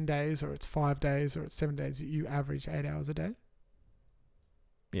it's 10 days or it's 5 days or it's 7 days, you average 8 hours a day?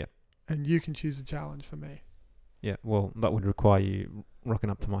 Yeah. And you can choose a challenge for me. Yeah, well, that would require you rocking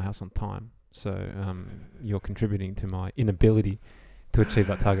up to my house on time. So you're contributing to my inability to achieve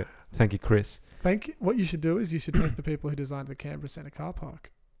that target. Thank you, Chris. What you should do is you should thank the people who designed the Canberra Centre car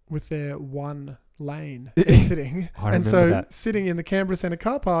park with their one lane exiting. I remember that. Sitting in the Canberra Centre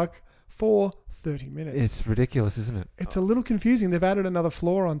car park for 30 minutes. It's ridiculous, isn't it? It's a little confusing. They've added another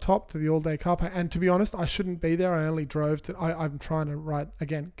floor on top to the all-day car park. And to be honest, I shouldn't be there. I only drove to... I'm trying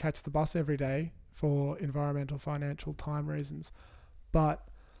to, catch the bus every day for environmental, financial, time reasons. But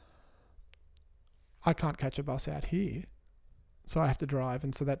I can't catch a bus out here. So I have to drive.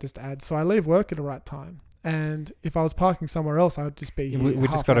 And so that just adds... So I leave work at the right time. And if I was parking somewhere else, I would just be here we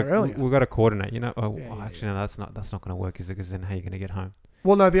just got earlier. We've got to coordinate, No, that's not going to work, is it? Because then how are you going to get home?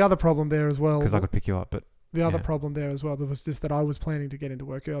 Well, no, the other problem there as well... Because I could pick you up, but... The other problem there as well, there was just that I was planning to get into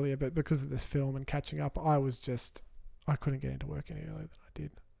work earlier, but because of this film and catching up, I couldn't get into work any earlier than I did.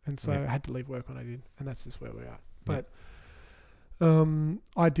 And so I had to leave work when I did. And that's just where we are. But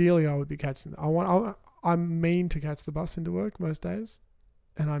ideally, I would be catching... I'm mean to catch the bus into work most days.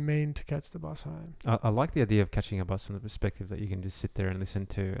 And I mean to catch the bus home. I like the idea of catching a bus from the perspective that you can just sit there and listen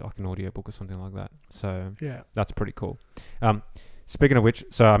to like an audiobook or something like that. So that's pretty cool. Speaking of which,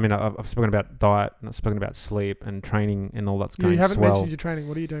 so I mean, I've spoken about diet, and I've spoken about sleep and training and all that's going. You haven't mentioned your training.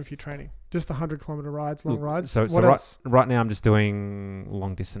 What are you doing for your training? Just the 100-kilometer rides, long rides. So what else? Right now, I'm just doing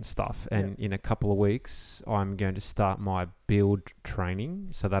long distance stuff, and in a couple of weeks, I'm going to start my build training.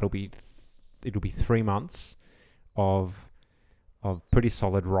 So it'll be 3 months of pretty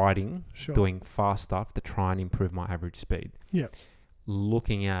solid riding, doing fast stuff to try and improve my average speed. Yeah.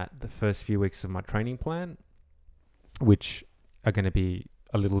 Looking at the first few weeks of my training plan, which are going to be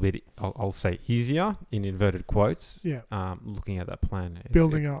a little bit, I'll say, easier in inverted quotes. Yeah. Looking at that plan,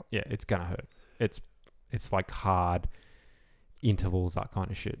 building up. Yeah, it's going to hurt. It's like hard intervals, that kind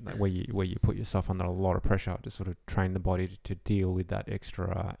of shit, like where you put yourself under a lot of pressure to sort of train the body to deal with that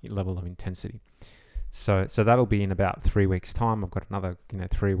extra level of intensity. So that'll be in about 3 weeks' time. I've got another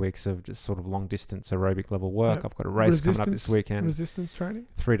 3 weeks of just sort of long distance aerobic level work. I've got a race coming up this weekend. Resistance training?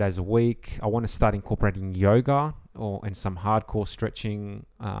 3 days a week. I want to start incorporating yoga and some hardcore stretching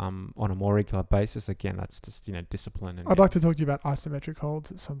on a more regular basis. Again, that's just discipline. And I'd like to talk to you about isometric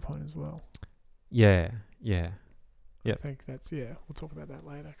holds at some point as well. Yeah. I Yep. think that's we'll talk about that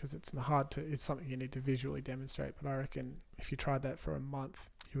later because it's it's something you need to visually demonstrate. But I reckon if you tried that for a month,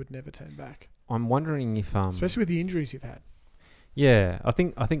 you would never turn back. I'm wondering if Especially with the injuries you've had. yeah, I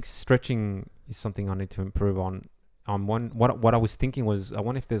think stretching is something I need to improve on. What I was thinking was I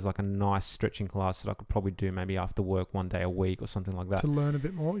wonder if there's like a nice stretching class that I could probably do maybe after work one day a week or something like that. To learn a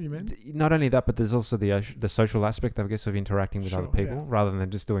bit more, you mean? Not only that, but there's also the social aspect, I guess, of interacting with other Sure, people rather than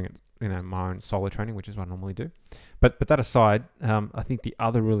just doing it, my own solo training, which is what I normally do. But that aside, I think the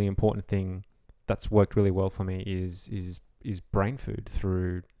other really important thing that's worked really well for me is brain food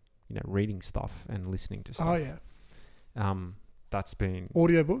through, reading stuff and listening to stuff. Oh, yeah. That's been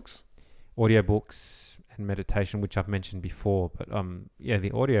Audiobooks? audiobooks and meditation, which I've mentioned before. But the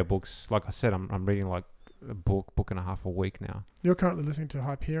audiobooks, like I said, I'm reading like a book and a half a week now. You're currently listening to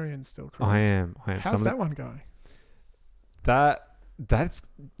Hyperion still, correct? I am. How's that one going? That's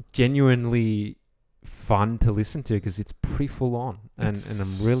genuinely fun to listen to because it's pretty full on, and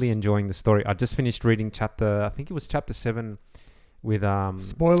I'm really enjoying the story. I just finished reading I think it was chapter 7 with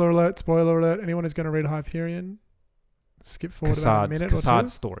Spoiler alert! Anyone who's going to read Hyperion, skip forward about a minute or two.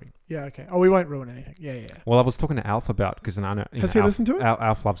 Cassad's story. Yeah, okay. Oh, we won't ruin anything. Yeah. Well, I was talking to Alf about because I know Has he listened to it?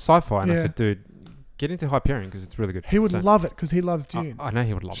 Alf loves sci-fi, and I Yeah. said, dude, get into Hyperion because it's really good. He would So, love it because he loves Dune. I know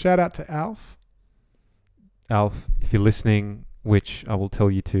he would love Shout out to Alf. it. Alf, if you're listening, which I will tell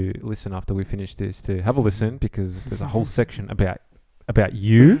you to listen after we finish this, to have a listen because there's a whole section about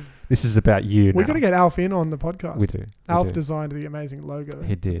you. This is about you. We're now. going to get Alf in on the podcast. We do. Alf designed the amazing logo.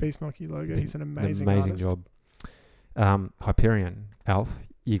 He did. Beast Nocky logo. He's an An amazing artist. job. Hyperion, Alf,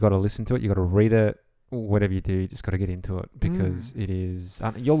 you got to listen to it. You got to read it. Whatever you do, you just got to get into it because it is.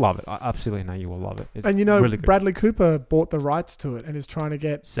 You'll love it. I absolutely know you will love it. It's And really good. Bradley Cooper bought the rights to it and is trying to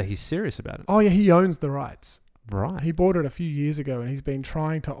get. So he's serious about it, Oh yeah, he owns the rights. right? He bought it a few years ago and he's been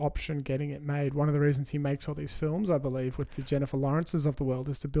trying to option getting it made. One of the reasons he makes all these films, I believe, with the Jennifer Lawrences of the world,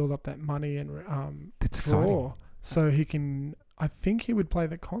 is to build up that money and It's exciting. draw. So he can. I think he would play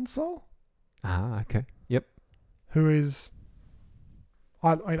the console, Okay. Yep. who is.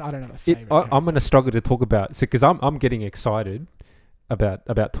 I don't have a favorite. I'm going to struggle to talk about because I'm getting excited about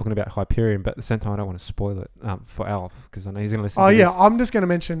talking about Hyperion, but at the same time I don't want to spoil it for Alf because I know he's going to listen. Oh to yeah, this. I'm just going to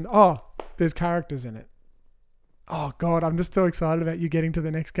mention. There's characters in it. Oh God, I'm just so excited about you getting to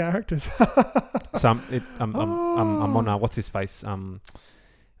the next characters. So I'm on what's his face?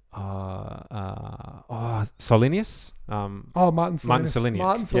 Solinius. Martin Salinas. Martin Solinius.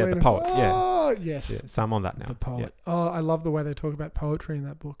 Martin Yeah, Salinas. the poet. Yeah. Oh yes, Yeah, so I'm on that now. the poet. Yeah. Oh, I love the way they talk about poetry in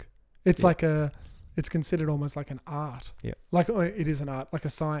that book. It's Yeah. like it's considered almost like an art. Yeah. Like it is an art, like a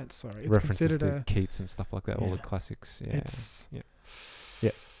science. Sorry, it's References considered to Keats and stuff like that. All the Yeah. classics. Yeah. It's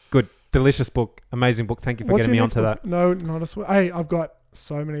Good. Delicious book. Amazing book. Thank you for What's getting me your onto next that. book? No, not a Hey, I've got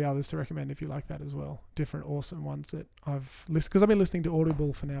so many others to recommend if you like that as well. Different awesome ones that I've listened because I've been listening to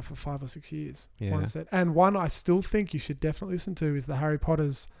Audible for 5 or 6 years. Yeah. One I still think you should definitely listen to is the Harry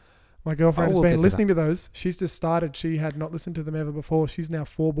Potters. My girlfriend has we'll get been to listening to those. She's just started. She had not listened to them ever before. She's now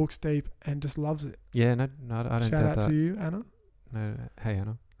 4 books deep and just loves it. Yeah. No, I don't Shout doubt out that. to you, Anna. No. Hey,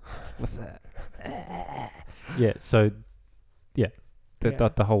 Anna. What's that? Yeah. So. Yeah.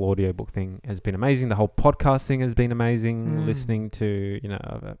 The whole audiobook thing has been amazing. The whole podcast thing has been amazing. Listening to,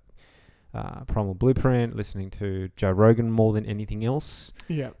 Primal Blueprint, listening to Joe Rogan more than anything else.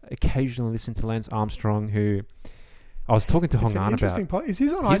 Yeah. Occasionally listen to Lance Armstrong, who I was talking to It's Hong an An interesting about. Is he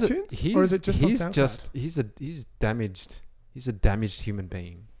on iTunes? Or is it just on SoundCloud? He's damaged. He's a damaged human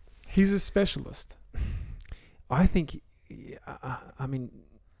being. He's a specialist. I think, I mean,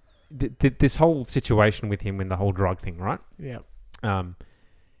 this whole situation with him and the whole drug thing, right? Yeah.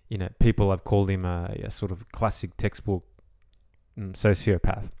 People have called him a sort of classic textbook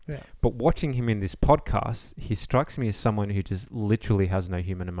sociopath. Yeah. But watching him in this podcast, he strikes me as someone who just literally has no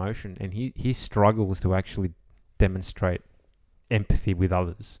human emotion, and he struggles to actually demonstrate empathy with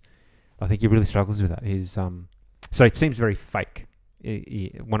others. I think he really struggles with that. So it seems very fake.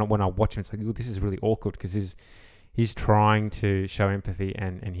 When I watch him, it's like, this is really awkward because he's trying to show empathy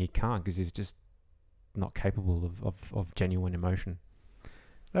and he can't because he's just not capable of genuine emotion.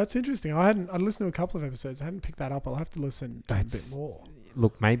 That's interesting. I listened to a couple of episodes. I hadn't picked that up. I'll have to listen to a bit more.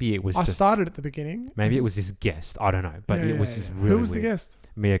 Look, maybe it was I started at the beginning. maybe it was his guest. I don't know, but it was just really Who was weird. the guest?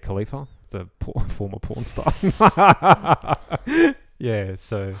 Mia Khalifa, the former porn star. Yeah,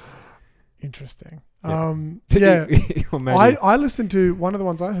 so Interesting. Yeah. Yeah. Or maybe, I listened to one of the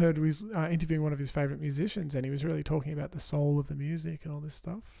ones I heard was interviewing one of his favorite musicians, and he was really talking about the soul of the music and all this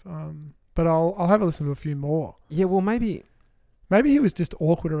stuff. But I'll have a listen to a few more. yeah, well, maybe Maybe he was just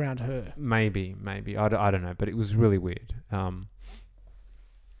awkward around her. I don't know, but it was really weird.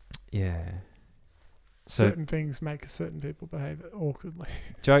 Yeah, certain things make certain people behave awkwardly.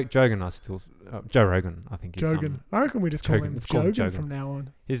 Joe Rogan, Joe Rogan, I think. Jogan. I reckon we just call Jogan. him Let's call him Jogan Jogan. from now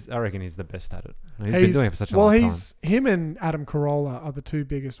on. I reckon he's the best at it. He's been doing it for such a long time. Him and Adam Carolla are the two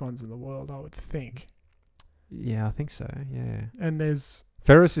biggest ones in the world, I would think. Yeah, I think so. Yeah. And there's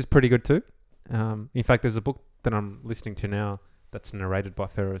Ferris is pretty good too. In fact, there's a book that I'm listening to now that's narrated by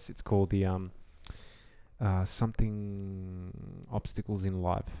Ferris. It's called the something obstacles in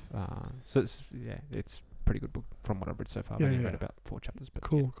life. So it's a pretty good book from what I've read so far. I've only read about 4 chapters. But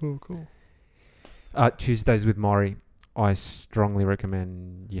cool. Tuesdays with Maury. I strongly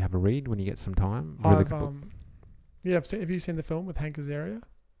recommend you have a read when you get some time. Really good book. Yeah, have you seen the film with Hank Azaria?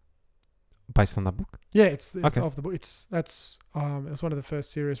 Based on that book? Yeah, it's Okay. off the book. It was one of the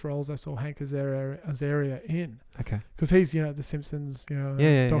first serious roles I saw Hank Azaria in. Okay. Because he's, The Simpsons,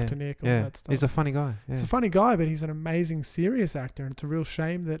 Dr. Nick, all that stuff. He's a funny guy. Yeah. He's a funny guy, but he's an amazing serious actor, and it's a real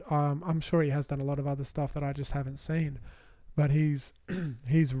shame that I'm sure he has done a lot of other stuff that I just haven't seen. But he's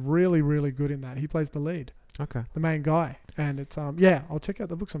really, really good in that. He plays the lead. Okay. The main guy. And it's I'll check out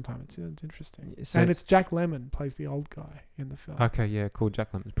the book sometime. It's interesting. So and it's Jack Lemmon plays the old guy in the film. Okay, yeah, cool.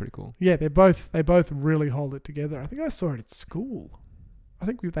 Jack Lemmon's pretty cool. Yeah, they both really hold it together. I think I saw it at school. I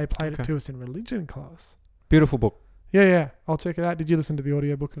think they played it to us in religion class. Beautiful book. Yeah. I'll check it out. Did you listen to the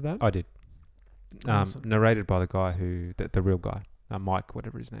audiobook of that? I did. Awesome. Narrated by the guy the real guy, Mike,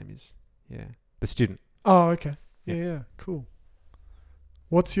 whatever his name is. Yeah, the student. Oh, okay. Yeah. Cool.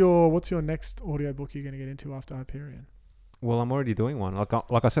 What's your next audiobook you're going to get into after Hyperion? Well, I'm already doing one.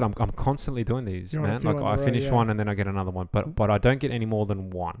 Like I said, I'm constantly doing these, You're on a man. few Like on the I row, finish yeah. one and then I get another one, but I don't get any more than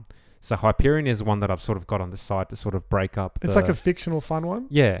one. So Hyperion is one that I've sort of got on the side to sort of break up. It's like a fictional fun one.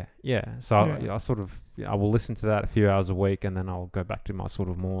 Yeah. So Yeah. I will listen to that a few hours a week, and then I'll go back to my sort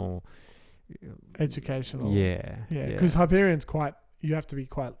of more Educational. Yeah. Because Hyperion's you have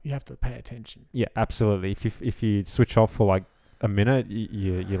to pay attention. Yeah, absolutely. If you switch off for like a minute,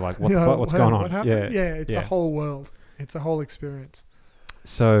 you're like, what the fuck? What's going on? What happened? Yeah, it's a whole world. It's a whole experience.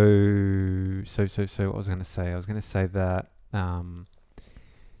 So what was I going to say? I was going to say that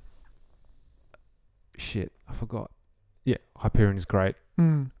shit, I forgot. Yeah, Hyperion is great.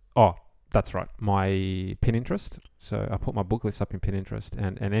 Oh, that's right. My Pinterest. So I put my book list up in Pinterest,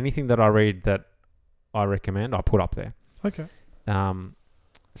 and anything that I read that I recommend, I put up there. Okay.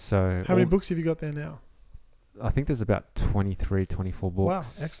 So how many books have you got there now? I think there's about 23, 24 books.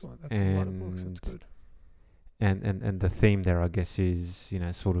 Wow, excellent. That's a lot of books. That's good. And the theme there, I guess, is,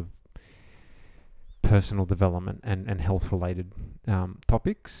 sort of personal development and health related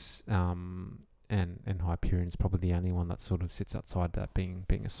topics. And Hyperion's probably the only one that sort of sits outside that, being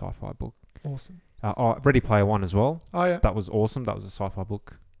a sci-fi book. Awesome. Ready Player One as well. Oh yeah, that was awesome. That was a sci-fi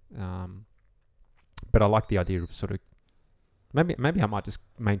book. But I like the idea of sort of maybe I might just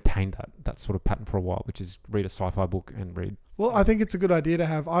maintain that sort of pattern for a while, which is read a sci-fi book and read. Well, I think it's a good idea to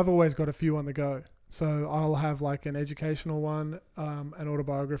have. I've always got a few on the go. So I'll have like an educational one, an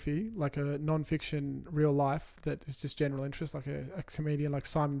autobiography, like a non-fiction real life that is just general interest, like a comedian like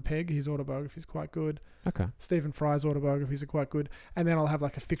Simon Pegg. His autobiography is quite good. Okay. Stephen Fry's autobiographies are quite good. And then I'll have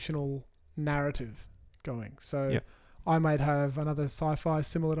like a fictional narrative going. So I might have another sci-fi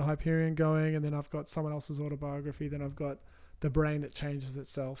similar to Hyperion going, and then I've got someone else's autobiography. Then I've got The Brain That Changes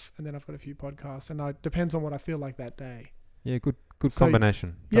Itself, and then I've got a few podcasts. And it depends on what I feel like that day. Yeah, good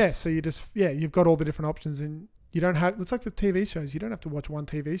combination. So you've got all the different options, and you don't have. It's like with TV shows. You don't have to watch one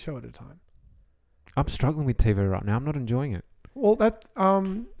TV show at a time. I'm struggling with TV right now. I'm not enjoying it. Well, that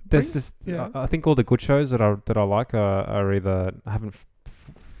there's this. I think all the good shows that I like are either haven't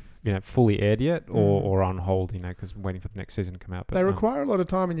fully aired yet or on hold. Because I'm waiting for the next season to come out. But they require a lot of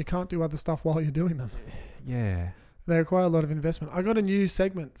time, and you can't do other stuff while you're doing them. Yeah, they require a lot of investment. I got a new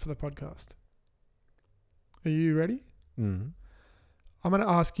segment for the podcast. Are you ready? Mm. I'm going to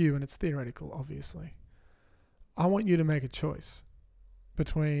ask you, and it's theoretical, obviously. I want you to make a choice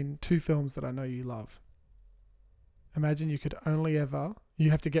between two films that I know you love. Imagine you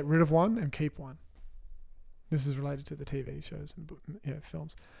have to get rid of one and keep one. This is related to the TV shows and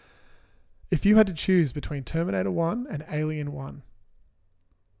films. If you had to choose between Terminator 1 and Alien 1,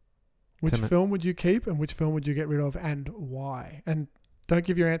 which film would you keep and which film would you get rid of, and why? And don't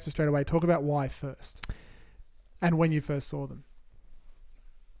give your answer straight away. Talk about why first. And when you first saw them.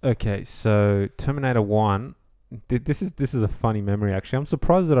 Okay, so Terminator 1, this is a funny memory actually. I'm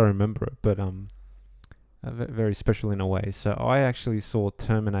surprised that I remember it, but very special in a way. So I actually saw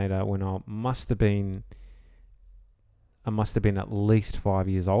Terminator when I must have been at least 5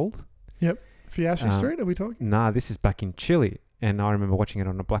 years old. Yep. Fiasco Street, are we talking? Nah, this is back in Chile, and I remember watching it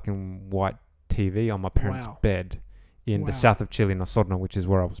on a black and white TV on my parents' bed in the Wow. south of Chile, in Osorno, which is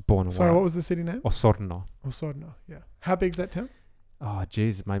where I was born. And Sorry, where what was the city name? Osorno. Osorno. Yeah. How big's that town? Oh,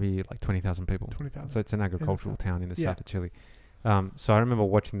 geez, maybe like 20,000 people. 20,000. So it's an agricultural south. town in the Yeah. south of Chile. So I remember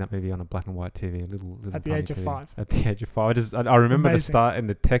watching that movie on a black and white TV, little At the tiny age of TV. 5. At the age of 5, I remember the Amazing. start and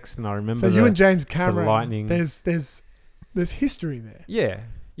the text, and I remember. So you and James Cameron, lightning. there's history there. yeah.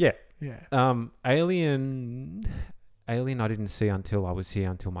 Yeah. Alien, I didn't see until I was here,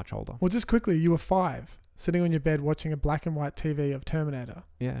 until much older. Well, just quickly, you were 5, sitting on your bed watching a black and white TV of Terminator,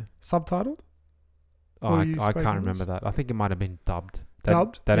 Yeah. subtitled. Oh, Or you I spoke can't remember English? that. I think it might have been dubbed.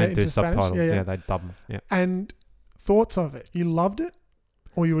 Dubbed? They Yeah, don't do into Spanish? subtitles. Yeah, yeah. They dub them. Yeah. And thoughts of it. You loved it?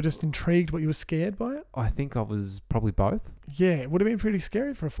 Or you were just intrigued, but you were scared by it? I think I was probably both. Yeah, it would have been pretty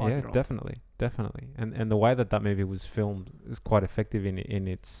scary for a 5-year-old. Yeah, definitely. And the way that movie was filmed is quite effective in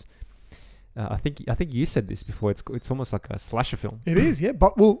its. I think you said this before. It's almost like a slasher film. It is, yeah.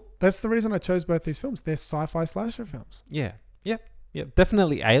 But, well, that's the reason I chose both these films. They're sci-fi slasher films. Yeah.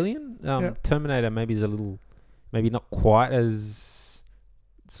 Definitely Alien. Yeah. Terminator maybe is a little, maybe not quite as.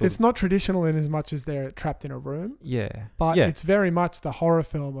 It's not traditional in as much as they're trapped in a room. Yeah. But yeah. it's very much the horror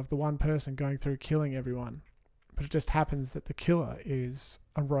film of the one person going through killing everyone. But it just happens that the killer is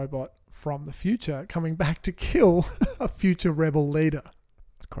a robot from the future coming back to kill a future rebel leader.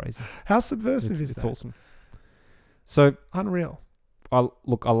 It's crazy. How subversive is It's that? awesome. So Unreal. I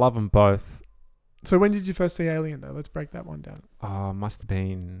love them both. So when did you first see Alien, though? Let's break that one down. I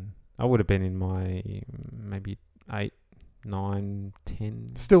would have been in my maybe 8, 9,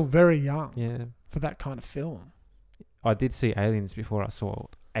 10. Still very young Yeah. for that kind of film. I did see Aliens before I saw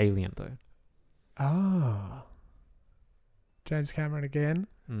Alien, though. Ah. James Cameron again.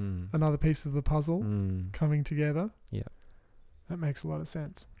 Mm. Another piece of the puzzle Mm. coming together. Yeah. That makes a lot of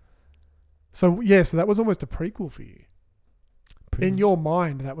sense. So, yeah, so that was almost a prequel for you. In your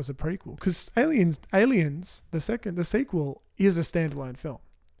mind, that was a prequel. Because Aliens, the sequel, is a standalone film.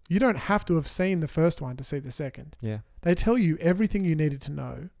 You don't have to have seen the first one to see the second. Yeah. They tell you everything you needed to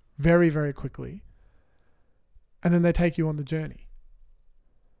know very, very quickly. And then they take you on the journey.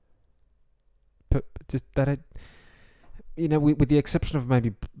 But just that, with the exception of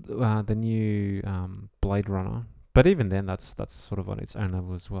maybe the new Blade Runner, but even then, that's sort of on its own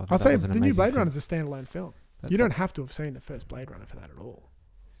level as well. I'd That say was an the new amazing Blade film. Runner is a standalone film. You don't have to have seen the first Blade Runner for that at all.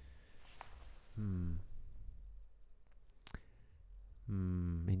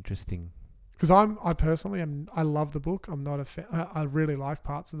 Interesting. Because I personally I love the book. I'm not a fan. I really like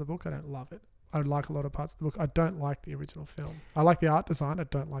parts of the book. I don't love it. I like a lot of parts of the book. I don't like the original film. I like the art design. I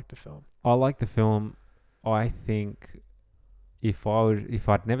don't like the film. I like the film. I think if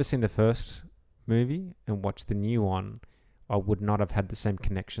I'd never seen the first movie and watched the new one, I would not have had the same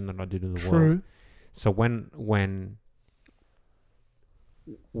connection that I did to the world. True. So when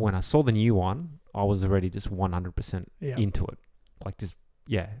I saw the new one, I was already just 100% Yeah. into it. Like just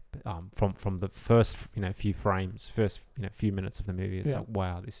from the first few frames, few minutes of the movie, it's Yeah. like,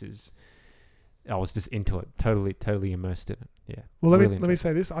 wow, I was just into it, totally immersed in it. Yeah. Well, let really me enjoyed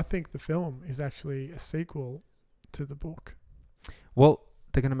say this. I think the film is actually a sequel to the book. Well,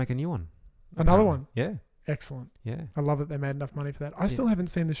 they're gonna make a new one. Another apparently. one. Yeah. Excellent. Yeah. I love that they made enough money for that. I still haven't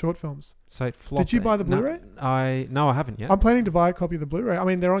seen the short films. So it flopped. Did you buy the Blu-ray? No, I haven't yet. I'm planning to buy a copy of the Blu-ray. I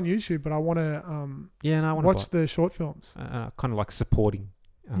mean, they're on YouTube, but I want to I want watch to the short films. kind of like supporting.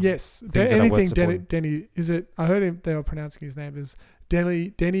 Yes. things that are worth Anything supporting. Denny, is it? I heard they were pronouncing his name as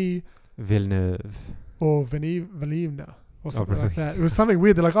Denny Villeneuve. or Villeneuve or something like really? that. It was something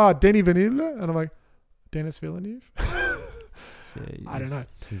weird. They're like, Denny Villeneuve, and I'm like, Dennis Villeneuve. Yeah, I don't know.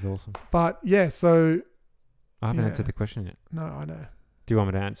 He's awesome. But yeah, so I haven't Yeah. answered the question yet. no, I know. Do you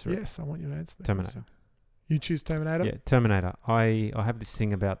want me to answer it? Yes, I want you to answer the Terminator. question. You choose Terminator. Yeah, Terminator. I have this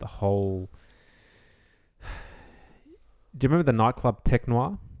thing about the whole. Do you remember the nightclub Tech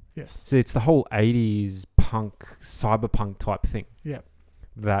Noir? Yes. So it's the whole 80s punk, cyberpunk type thing. Yeah.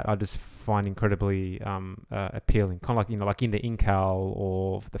 That I just find incredibly appealing. Kind of like in the Incal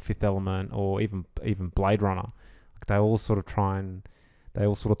or the Fifth Element or even Blade Runner. Like they all sort of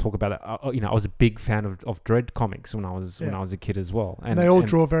talk about that. I was a big fan of Dread comics when I was a kid as well. And they all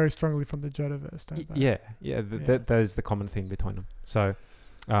draw very strongly from the Jodoverse, don't they? Yeah. There's the common theme between them. So,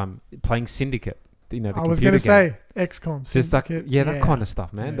 playing Syndicate. The I was going to say XCOM. just that, Syndicate. that kind of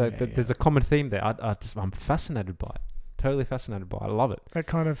stuff, man. Yeah, There's a common theme there. I'm fascinated by it. Totally fascinated by it. I love it. That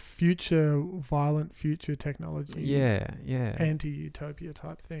kind of violent future technology. Yeah. Anti-utopia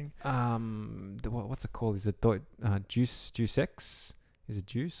type thing. What's it called? Is it Deus Ex? Is it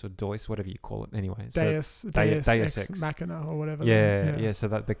Deuce or Deus, whatever you call it? Anyway, Deus Deus Ex Ex. Machina or whatever. Yeah. So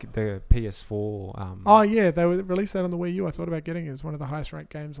that the PS4. Oh yeah, they released that on the Wii U. I thought about getting it. It's one of the highest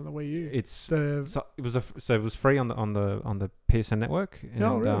ranked games on the Wii U. So it was free on the PSN network. And,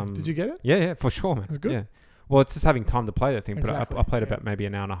 oh really? Did you get it? Yeah, for sure, man. It's good. Yeah. Well, it's just having time to play that thing. Exactly, But I played about maybe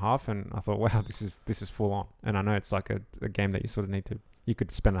an hour and a half, and I thought, wow, this is full on. And I know it's like a game that you sort of you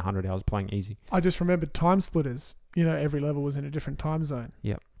could spend 100 hours playing easy. I just remembered Time Splitters. You know, every level was in a different time zone.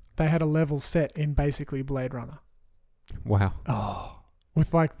 Yep. They had a level set in basically Blade Runner. Wow. Oh,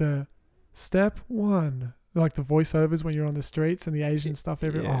 with like the step one, like the voiceovers when you're on the streets and the Asian stuff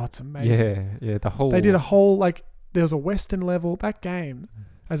everywhere. Yeah. Oh, it's amazing. Yeah. They did a whole there was a Western level. That game,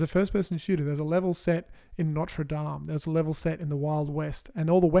 as a first-person shooter, there's a level set in Notre Dame. There's a level set in the Wild West, and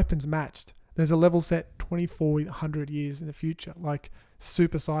all the weapons matched. There's a level set 2,400 years in the future, like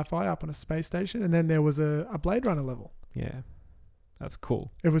super sci-fi up on a space station. And then there was a Blade Runner level. Yeah. That's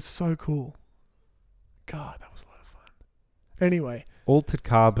cool. It was so cool. God, that was a lot of fun. Anyway. Altered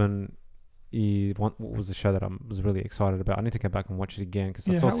Carbon what was the show that I was really excited about. I need to go back and watch it again because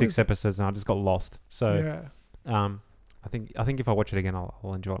I saw 6 episodes and I just got lost. So I think if I watch it again,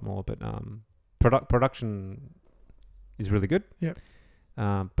 I'll enjoy it more. But production is really good. Yep.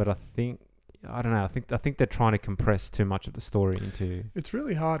 But I don't know. I think they're trying to compress too much of the story into. It's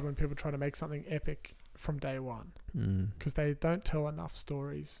really hard when people try to make something epic from day one because they don't tell enough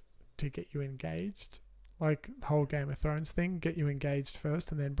stories to get you engaged. Like the whole Game of Thrones thing, get you engaged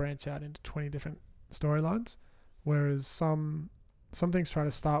first and then branch out into 20 different storylines. Whereas some things try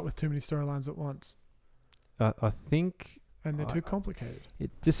to start with too many storylines at once. I think. And they're too complicated.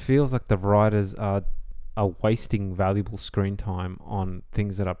 It just feels like the writers are wasting valuable screen time on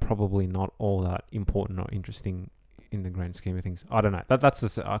things that are probably not all that important or interesting in the grand scheme of things. I don't know. That's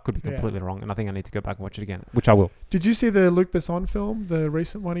just, I could be completely wrong, and I think I need to go back and watch it again, which I will. Did you see the Luc Besson film, the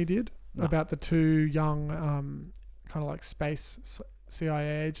recent one he did? No. About the two young kind of like space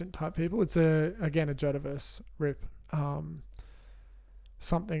CIA agent type people? It's a Jotaverse rip.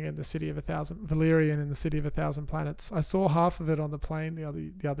 Something in the City of 1,000, Valerian in the City of 1,000 Planets. I saw half of it on the plane the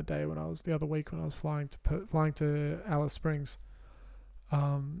other week when I was flying to Alice Springs.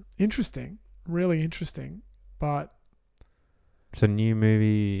 Interesting, really interesting, but it's a new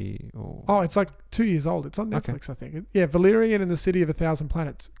movie. Oh, it's like 2 years old. It's on Netflix, okay. I think. Yeah, Valerian in the City of 1,000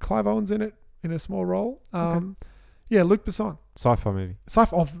 Planets. Clive Owen's in it in a small role. Yeah, Luc Besson. Sci-fi movie.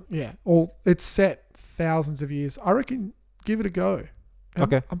 It's set thousands of years. I reckon give it a go.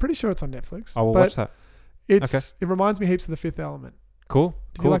 Okay. I'm pretty sure it's on Netflix. I will watch that. It reminds me heaps of The Fifth Element. Cool.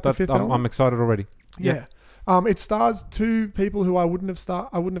 Did you like The Fifth Element? I'm excited already. Yeah. It stars two people who I wouldn't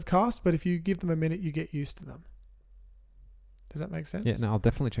have cast, but if you give them a minute, you get used to them. Does that make sense? Yeah, no, I'll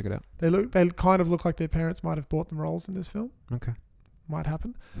definitely check it out. They kind of look like their parents might have bought them roles in this film. Okay. Might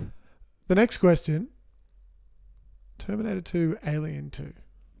happen. The next question. Terminator 2, Alien 2.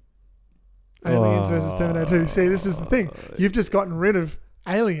 Aliens versus Terminator 2. See, this is the thing. You've just gotten rid of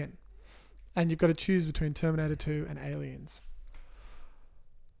Alien, and you've got to choose between Terminator 2 and Aliens.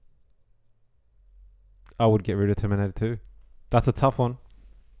 I would get rid of Terminator 2. That's a tough one,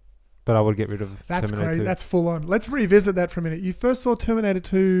 but I would get rid of Terminator 2. That's crazy. That's full on. Let's revisit that for a minute. You first saw Terminator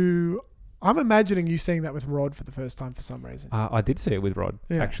 2. I'm imagining you seeing that with Rod for the first time for some reason. I did see it with Rod,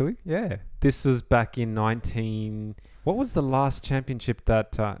 actually. Yeah. This was back in 19... What was the last championship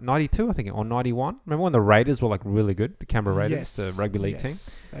that... 92, I think, or 91? Remember when the Raiders were like really good? The Canberra Raiders, the rugby league team?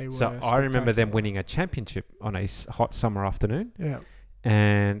 They were so I remember them winning a championship on a hot summer afternoon. Yeah.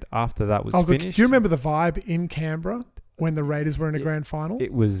 And after that was finished... Do you remember the vibe in Canberra when the Raiders were in a grand final?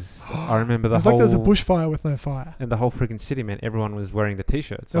 It was... I remember the whole... It was like there's a bushfire with no fire. And the whole freaking city, man, everyone was wearing the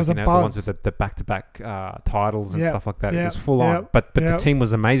T-shirts. There was like, a the ones with the back-to-back titles and stuff like that. It was full on. But the team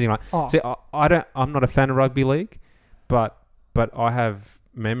was amazing. Like, see, I'm not a fan of rugby league, but I have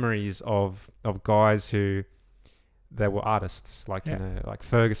memories of guys who... They were artists, like like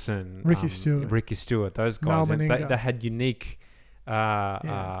Ferguson, Ricky Stewart. Those guys, they had unique,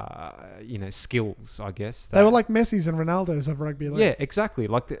 skills. I guess they were like Messi's and Ronaldo's of rugby league. Yeah, exactly.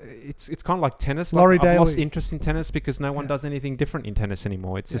 Like it's kind of like tennis. Laurie I've Daly. lost interest in tennis because no one does anything different in tennis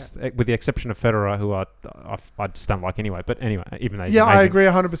anymore. It's just with the exception of Federer, who I just don't like anyway. But anyway, even though he's amazing. I agree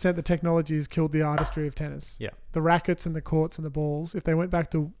 100%. The technology has killed the artistry of tennis. Yeah, the rackets and the courts and the balls. If they went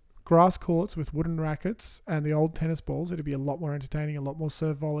back to grass courts with wooden rackets and the old tennis balls, it'd be a lot more entertaining, a lot more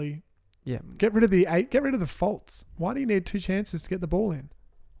serve volley. Yeah. Get rid of the faults. Why do you need two chances to get the ball in?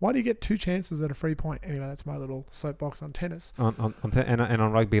 Why do you get two chances at a free point? Anyway, that's my little soapbox on tennis. And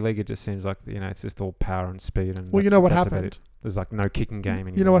on rugby league, it just seems like it's just all power and speed. And well, you know what happened? There's like no kicking game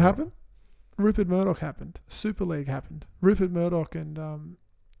anymore. You know what happened? Rupert Murdoch happened. Super League happened. Rupert Murdoch and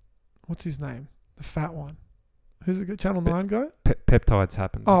what's his name? The fat one. Who's the Channel 9 guy? Peptides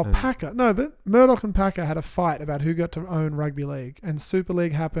happened. Oh, and Packer. No, but Murdoch and Packer had a fight about who got to own rugby league, and Super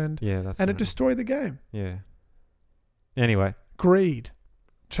League happened, Yeah, that's and it right. destroyed the game. Yeah. Anyway, Greed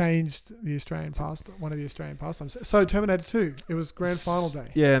changed the Australian pastime, one of the Australian pastimes. So Terminator 2, it was grand final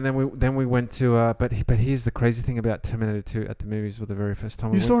day. yeah, and then we went to but here's the crazy thing about Terminator 2 at the movies for the very first time.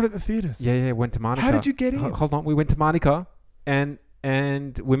 You We saw went, it at the theatres. yeah, went to Monica. How did you get in? Hold on, we went to Monica and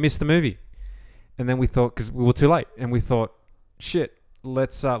we missed the movie. And then we thought, because we were too late, and we thought, shit,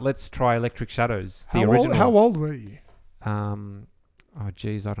 let's try Electric Shadows, the original. How old were you? Oh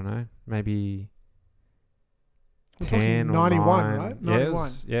geez, I don't know, maybe We're 10 talking or 91, 9. right? Yeah,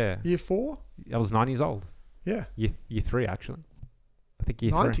 91. yeah. Year 4? I was 9 years old. Yeah. Year 3 actually. I think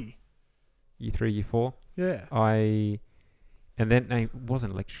year 3. 90. Year 3, year 4. Yeah. And then no, it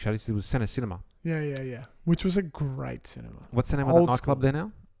wasn't Electric Shadows. It was Center Cinema. Yeah. Which was a great cinema. What's the name of Old that nightclub school. there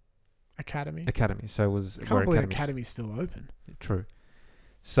now? Academy. Academy. So it was I where can't believe Academy. Academy's still open. True.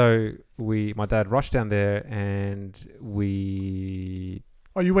 So my dad rushed down there, and we,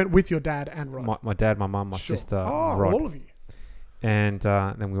 Oh, you went with your dad and Rod. my dad, my mum, my Sure. sister, Oh, Rod, all of you. and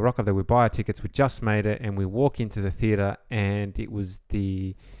then we rock up there. We buy our tickets. We just made it, and we walk into the theater, and it was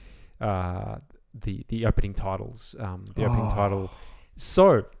the opening titles. The opening title.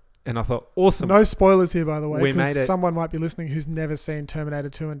 So, and I thought, awesome. No spoilers here, by the way, We made because it- someone might be listening who's never seen Terminator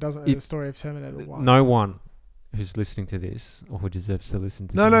 2 and doesn't know the story of Terminator 1. No one who's listening to this or who deserves to listen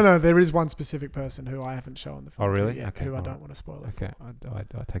to No. this. There is one specific person who I haven't shown the film Oh, really? to yet, Okay, who I alright. don't want to spoil it Okay, for.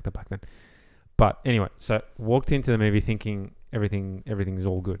 I take that back then. But anyway, so walked into the movie thinking everything's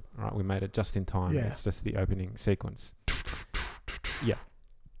all good. Right, we made it just in time. Yeah. It's just the opening sequence. Yeah,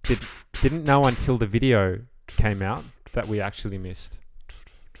 didn't know until the video came out that we actually missed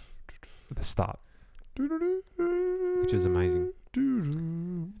the start, which is amazing.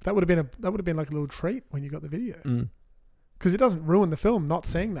 That would have been like a little treat when you got the video, Mm. because it doesn't ruin the film not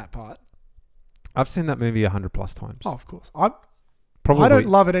seeing that part. I've seen that movie 100+ times. Oh, of course. I Probably don't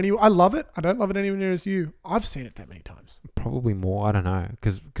love it I love it. I don't love it anywhere near as you. I've seen it that many times. probably more. I don't know,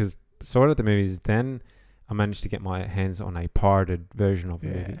 because saw it at the movies. Then I managed to get my hands on a pirated version of the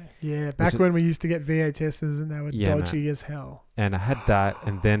movie. Yeah. Back is- when we used to get VHSs and they were Yeah, dodgy as hell. And I had that,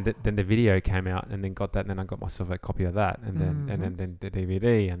 and then the video came out, and then got that, and then I got myself a copy of that, and then the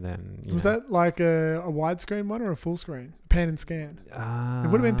DVD, and then Was that like a widescreen one or a full screen? Pan and scan. It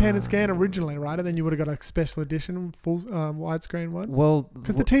would have been pan and scan originally, right? And then you would have got a special edition full widescreen one. Well,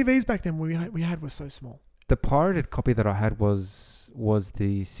 Because the TVs back then we had were so small. the pirated copy that I had was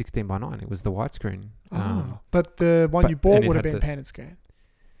the 16:9. It was the widescreen. But the one you bought and it would have had been the- pan and scan.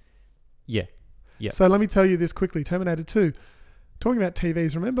 Yeah. Yeah. So let me tell you this quickly. Terminator 2. Talking about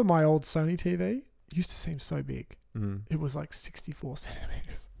TVs, remember my old Sony TV? It used to seem so big. Mm. It was like 64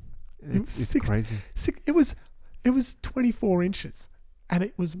 centimeters. It's 60 crazy. It was 24 inches, and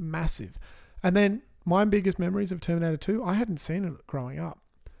it was massive. And then my biggest memories of Terminator 2, I hadn't seen it growing up.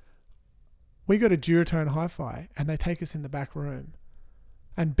 We go to Duratone Hi-Fi, and they take us in the back room.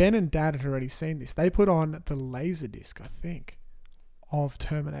 And Ben and Dad had already seen this. They put on the Laserdisc, I think, of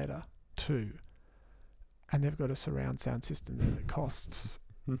Terminator 2. And they've got a surround sound system that costs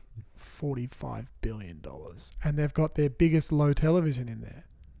 $45 billion. And they've got their biggest low television in there.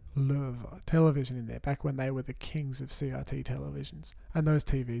 Loewe television in there, back when they were the kings of CRT televisions. And those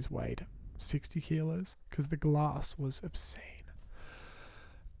TVs weighed 60 kilos because the glass was obscene.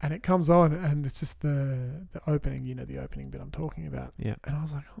 And it comes on, and it's just the opening, the opening bit I'm talking about. Yeah. And I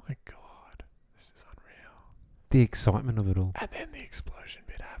was like, oh my God, this is unreal. The excitement of it all. And then the explosion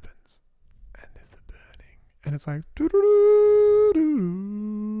bit happens. And there's the burning. And it's like...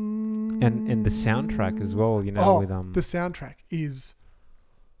 doo-doo-doo-doo-doo. And the soundtrack as well, with the soundtrack is...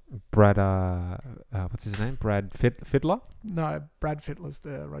 Brad, what's his name? Brad Fiddler? No, Brad Fittler's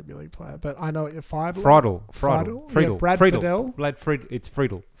the rugby league player, but I know it. Friedel. Friedel. Yeah, Brad Friedel. Fiddle. It's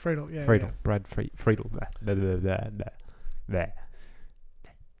Friedel. Friedel, yeah. Friedel. Yeah. Brad Friedel. There.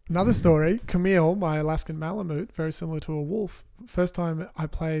 Another story. Camille, my Alaskan Malamute, very similar to a wolf. First time I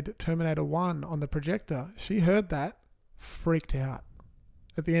played Terminator 1 on the projector, she heard that, freaked out.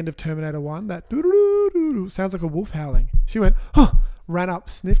 At the end of Terminator 1, that doo-doo-doo-doo sounds like a wolf howling. She went, huh, ran up,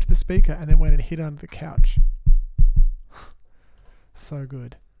 sniffed the speaker, and then went and hid under the couch. So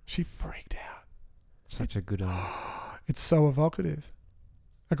good. She freaked out. Such a good. It's so evocative.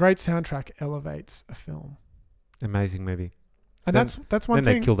 A great soundtrack elevates a film. Amazing movie. And Then- that's one Then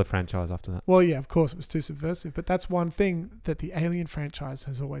thing. they killed the franchise after that. Well, yeah, of course, it was too subversive. But that's one thing that the Alien franchise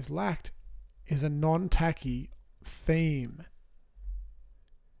has always lacked, is a non-tacky theme.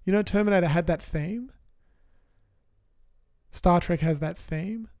 You know, Terminator had that theme. Star Trek has that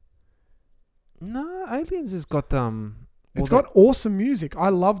theme. No, Aliens has got It's got awesome music. I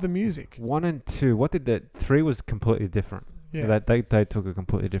love the music. 1 and 2. What did that? 3 was completely different. Yeah. They took a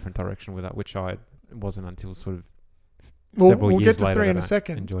completely different direction with that, which it wasn't until sort of We'll several get years to later 3 in that a I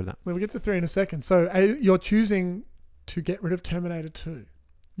second. enjoyed that. We'll get to 3 in a second. So you're choosing to get rid of Terminator 2.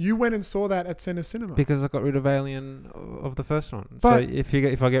 You went and saw that at Center Cinema. Because I got rid of Alien of the first one. But- so if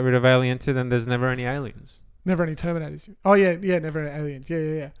I get rid of Alien 2, then there's never any aliens. Never any Terminators. Oh, yeah, never any aliens.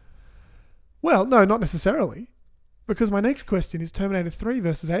 Yeah. Well, no, not necessarily. Because my next question is Terminator 3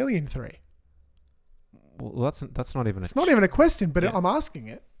 versus Alien 3. Well, that's not even It's not even a question, but Yeah. I'm asking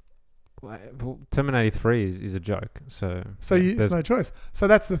it. Well, Terminator 3 is a joke. So It's there's- no choice. So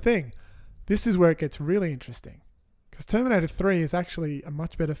that's the thing. This is where it gets really interesting. Because Terminator 3 is actually a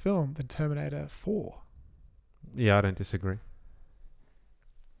much better film than Terminator 4. yeah, I don't disagree.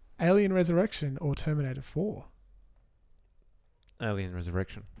 Alien Resurrection or Terminator 4. Alien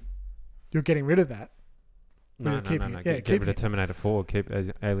Resurrection. You're getting rid of that. No, You're keeping it. Yeah, Get keeping rid of it. Terminator 4. Keep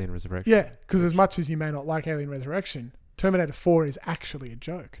Alien Resurrection. Yeah, because as much as you may not like Alien Resurrection, Terminator 4 is actually a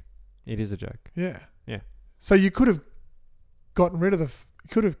joke. It is a joke. Yeah. Yeah. So you could have gotten rid of you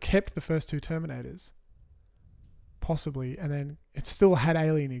could have kept the first two Terminators. Possibly, and then it still had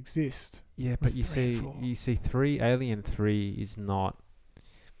Alien exist. Yeah, with but you 3 and see, 4. Alien 3 is not.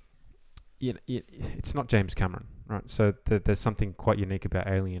 It's not James Cameron, right? So there's something quite unique about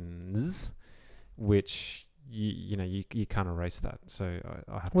Aliens, which you can't erase that. So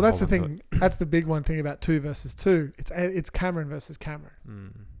I have. Well, to that's the hold on to thing. That's the big one thing about 2 versus 2. It's Cameron versus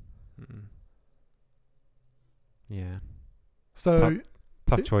Cameron. it. Yeah, So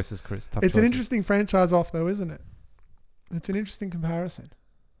tough choices, Chris. Tough it's choices. an interesting franchise off, though, isn't it? It's an interesting comparison.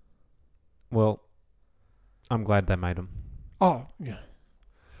 Well, I'm glad they made them. Oh, yeah.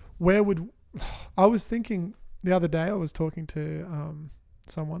 Where would... I was thinking the other day, I was talking to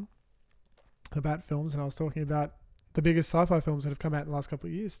someone about films, and I was talking about the biggest sci-fi films that have come out in the last couple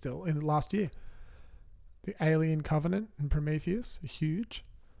of years still, in the last year. The Alien Covenant and Prometheus are huge.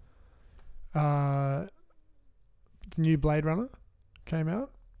 The new Blade Runner came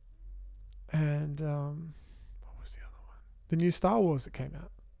out. And what was the other one? The new Star Wars that came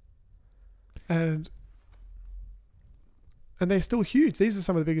out. And they're still huge. These are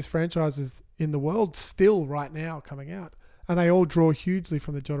some of the biggest franchises in the world still right now coming out. And they all draw hugely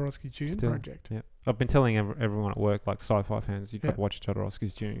from the Jodorowsky Dune Still, project. Yeah, I've been telling everyone at work, like sci-fi fans, you've got Yeah. to watch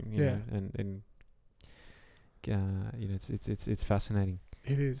Jodorowsky's Dune. You Yeah. know, and it's fascinating.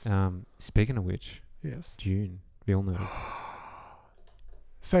 It is. Speaking of which, Yes. Dune, Villeneuve.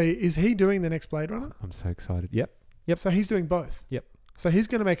 So is he doing the next Blade Runner? I'm so excited. Yep. So he's doing both. Yep. So he's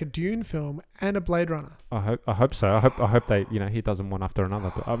going to make a Dune film and a Blade Runner. I hope so. I hope they, he does them one after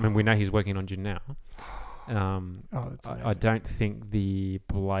another. But I mean, we know he's working on Dune now. Oh, that's amazing. I don't think the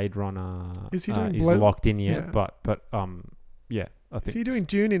Blade Runner Is he doing is Blade- locked in yet. Yeah. But yeah, I think. Is he doing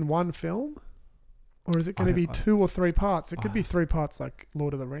Dune in one film? Or is it going to be don't- 2 or 3 parts? It could be 3 parts like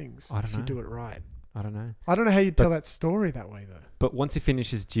Lord of the Rings I don't if you know. do it right. I don't know. I don't know how you tell that story that way, though. But once he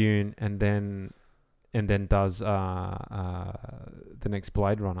finishes Dune and then does the next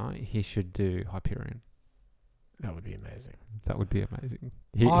Blade Runner, he should do Hyperion. That would be amazing. That would be amazing.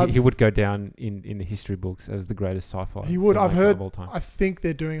 I've- He would go down in the history books as the greatest sci-fi. He would. I've filmmaker heard. of all time. I think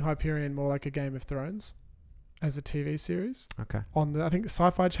they're doing Hyperion more like a Game of Thrones as a TV series. Okay. On the, I think the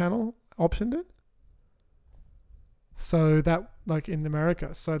Sci-Fi Channel optioned it. So that, like in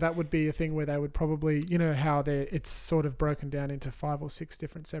America, so that would be a thing where they would probably, how it's sort of broken down into 5 or 6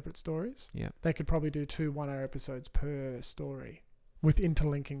 different separate stories. Yeah. They could probably do 2 1-hour episodes per story with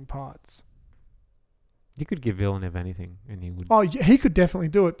interlinking parts. You could give Villeneuve anything, and he would. Oh, he could definitely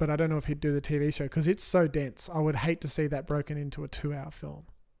do it, but I don't know if he'd do the TV show because it's so dense. I would hate to see that broken into a 2-hour film.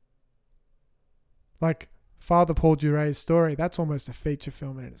 Like Father Paul Duret's story, that's almost a feature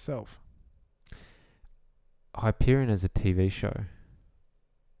film in itself. Hyperion as a TV show.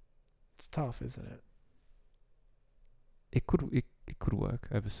 It's tough, isn't it? It could work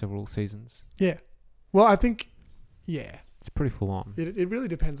over several seasons. Yeah. Well, I think, yeah. It's pretty full on. It really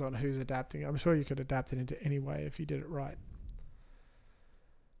depends on who's adapting. I'm sure you could adapt it into any way if you did it right.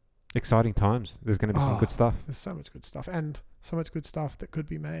 Exciting times. There's going to be some good stuff. There's so much good stuff and so much good stuff that could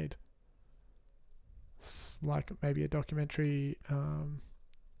be made. Like maybe a documentary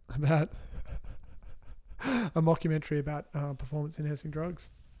about a mockumentary about performance-enhancing drugs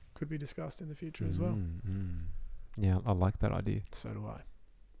could be discussed in the future as well. Yeah, I like that idea. So do I.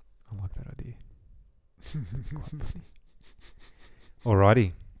 I like that idea. Quite funny.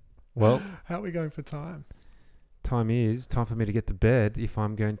 Alrighty. Well, how are we going for time? time is time for me to get to bed if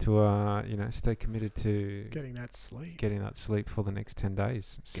I'm going to, stay committed to Getting that sleep. getting that sleep for the next 10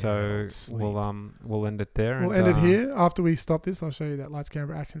 days. Get So that sleep. we'll end it there. We'll and, end it here. After we stop this, I'll show you that Lights,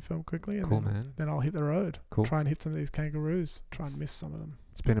 Camera, Action film quickly. And Cool, then, man. then I'll hit the road. Cool. Try and hit some of these kangaroos. Try and miss some of them.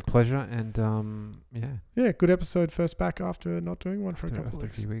 It's been a pleasure, and Yeah, good episode. First back after not doing one for a couple after of a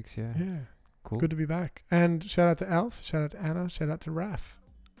weeks. few weeks, yeah. Yeah. Cool. Good to be back. And shout out to Alf. Shout out to Anna. Shout out to Raf.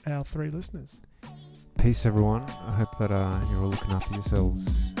 Our 3 listeners. Peace, everyone. I hope that you're all looking after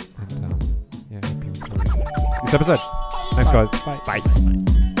yourselves, and hope you enjoy this episode. Thanks, Bye. guys. Bye.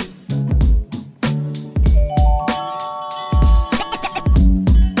 Bye.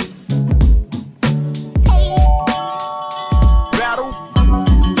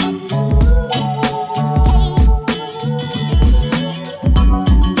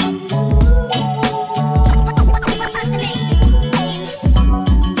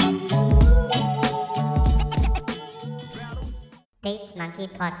 Beast Monkey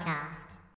Podcast.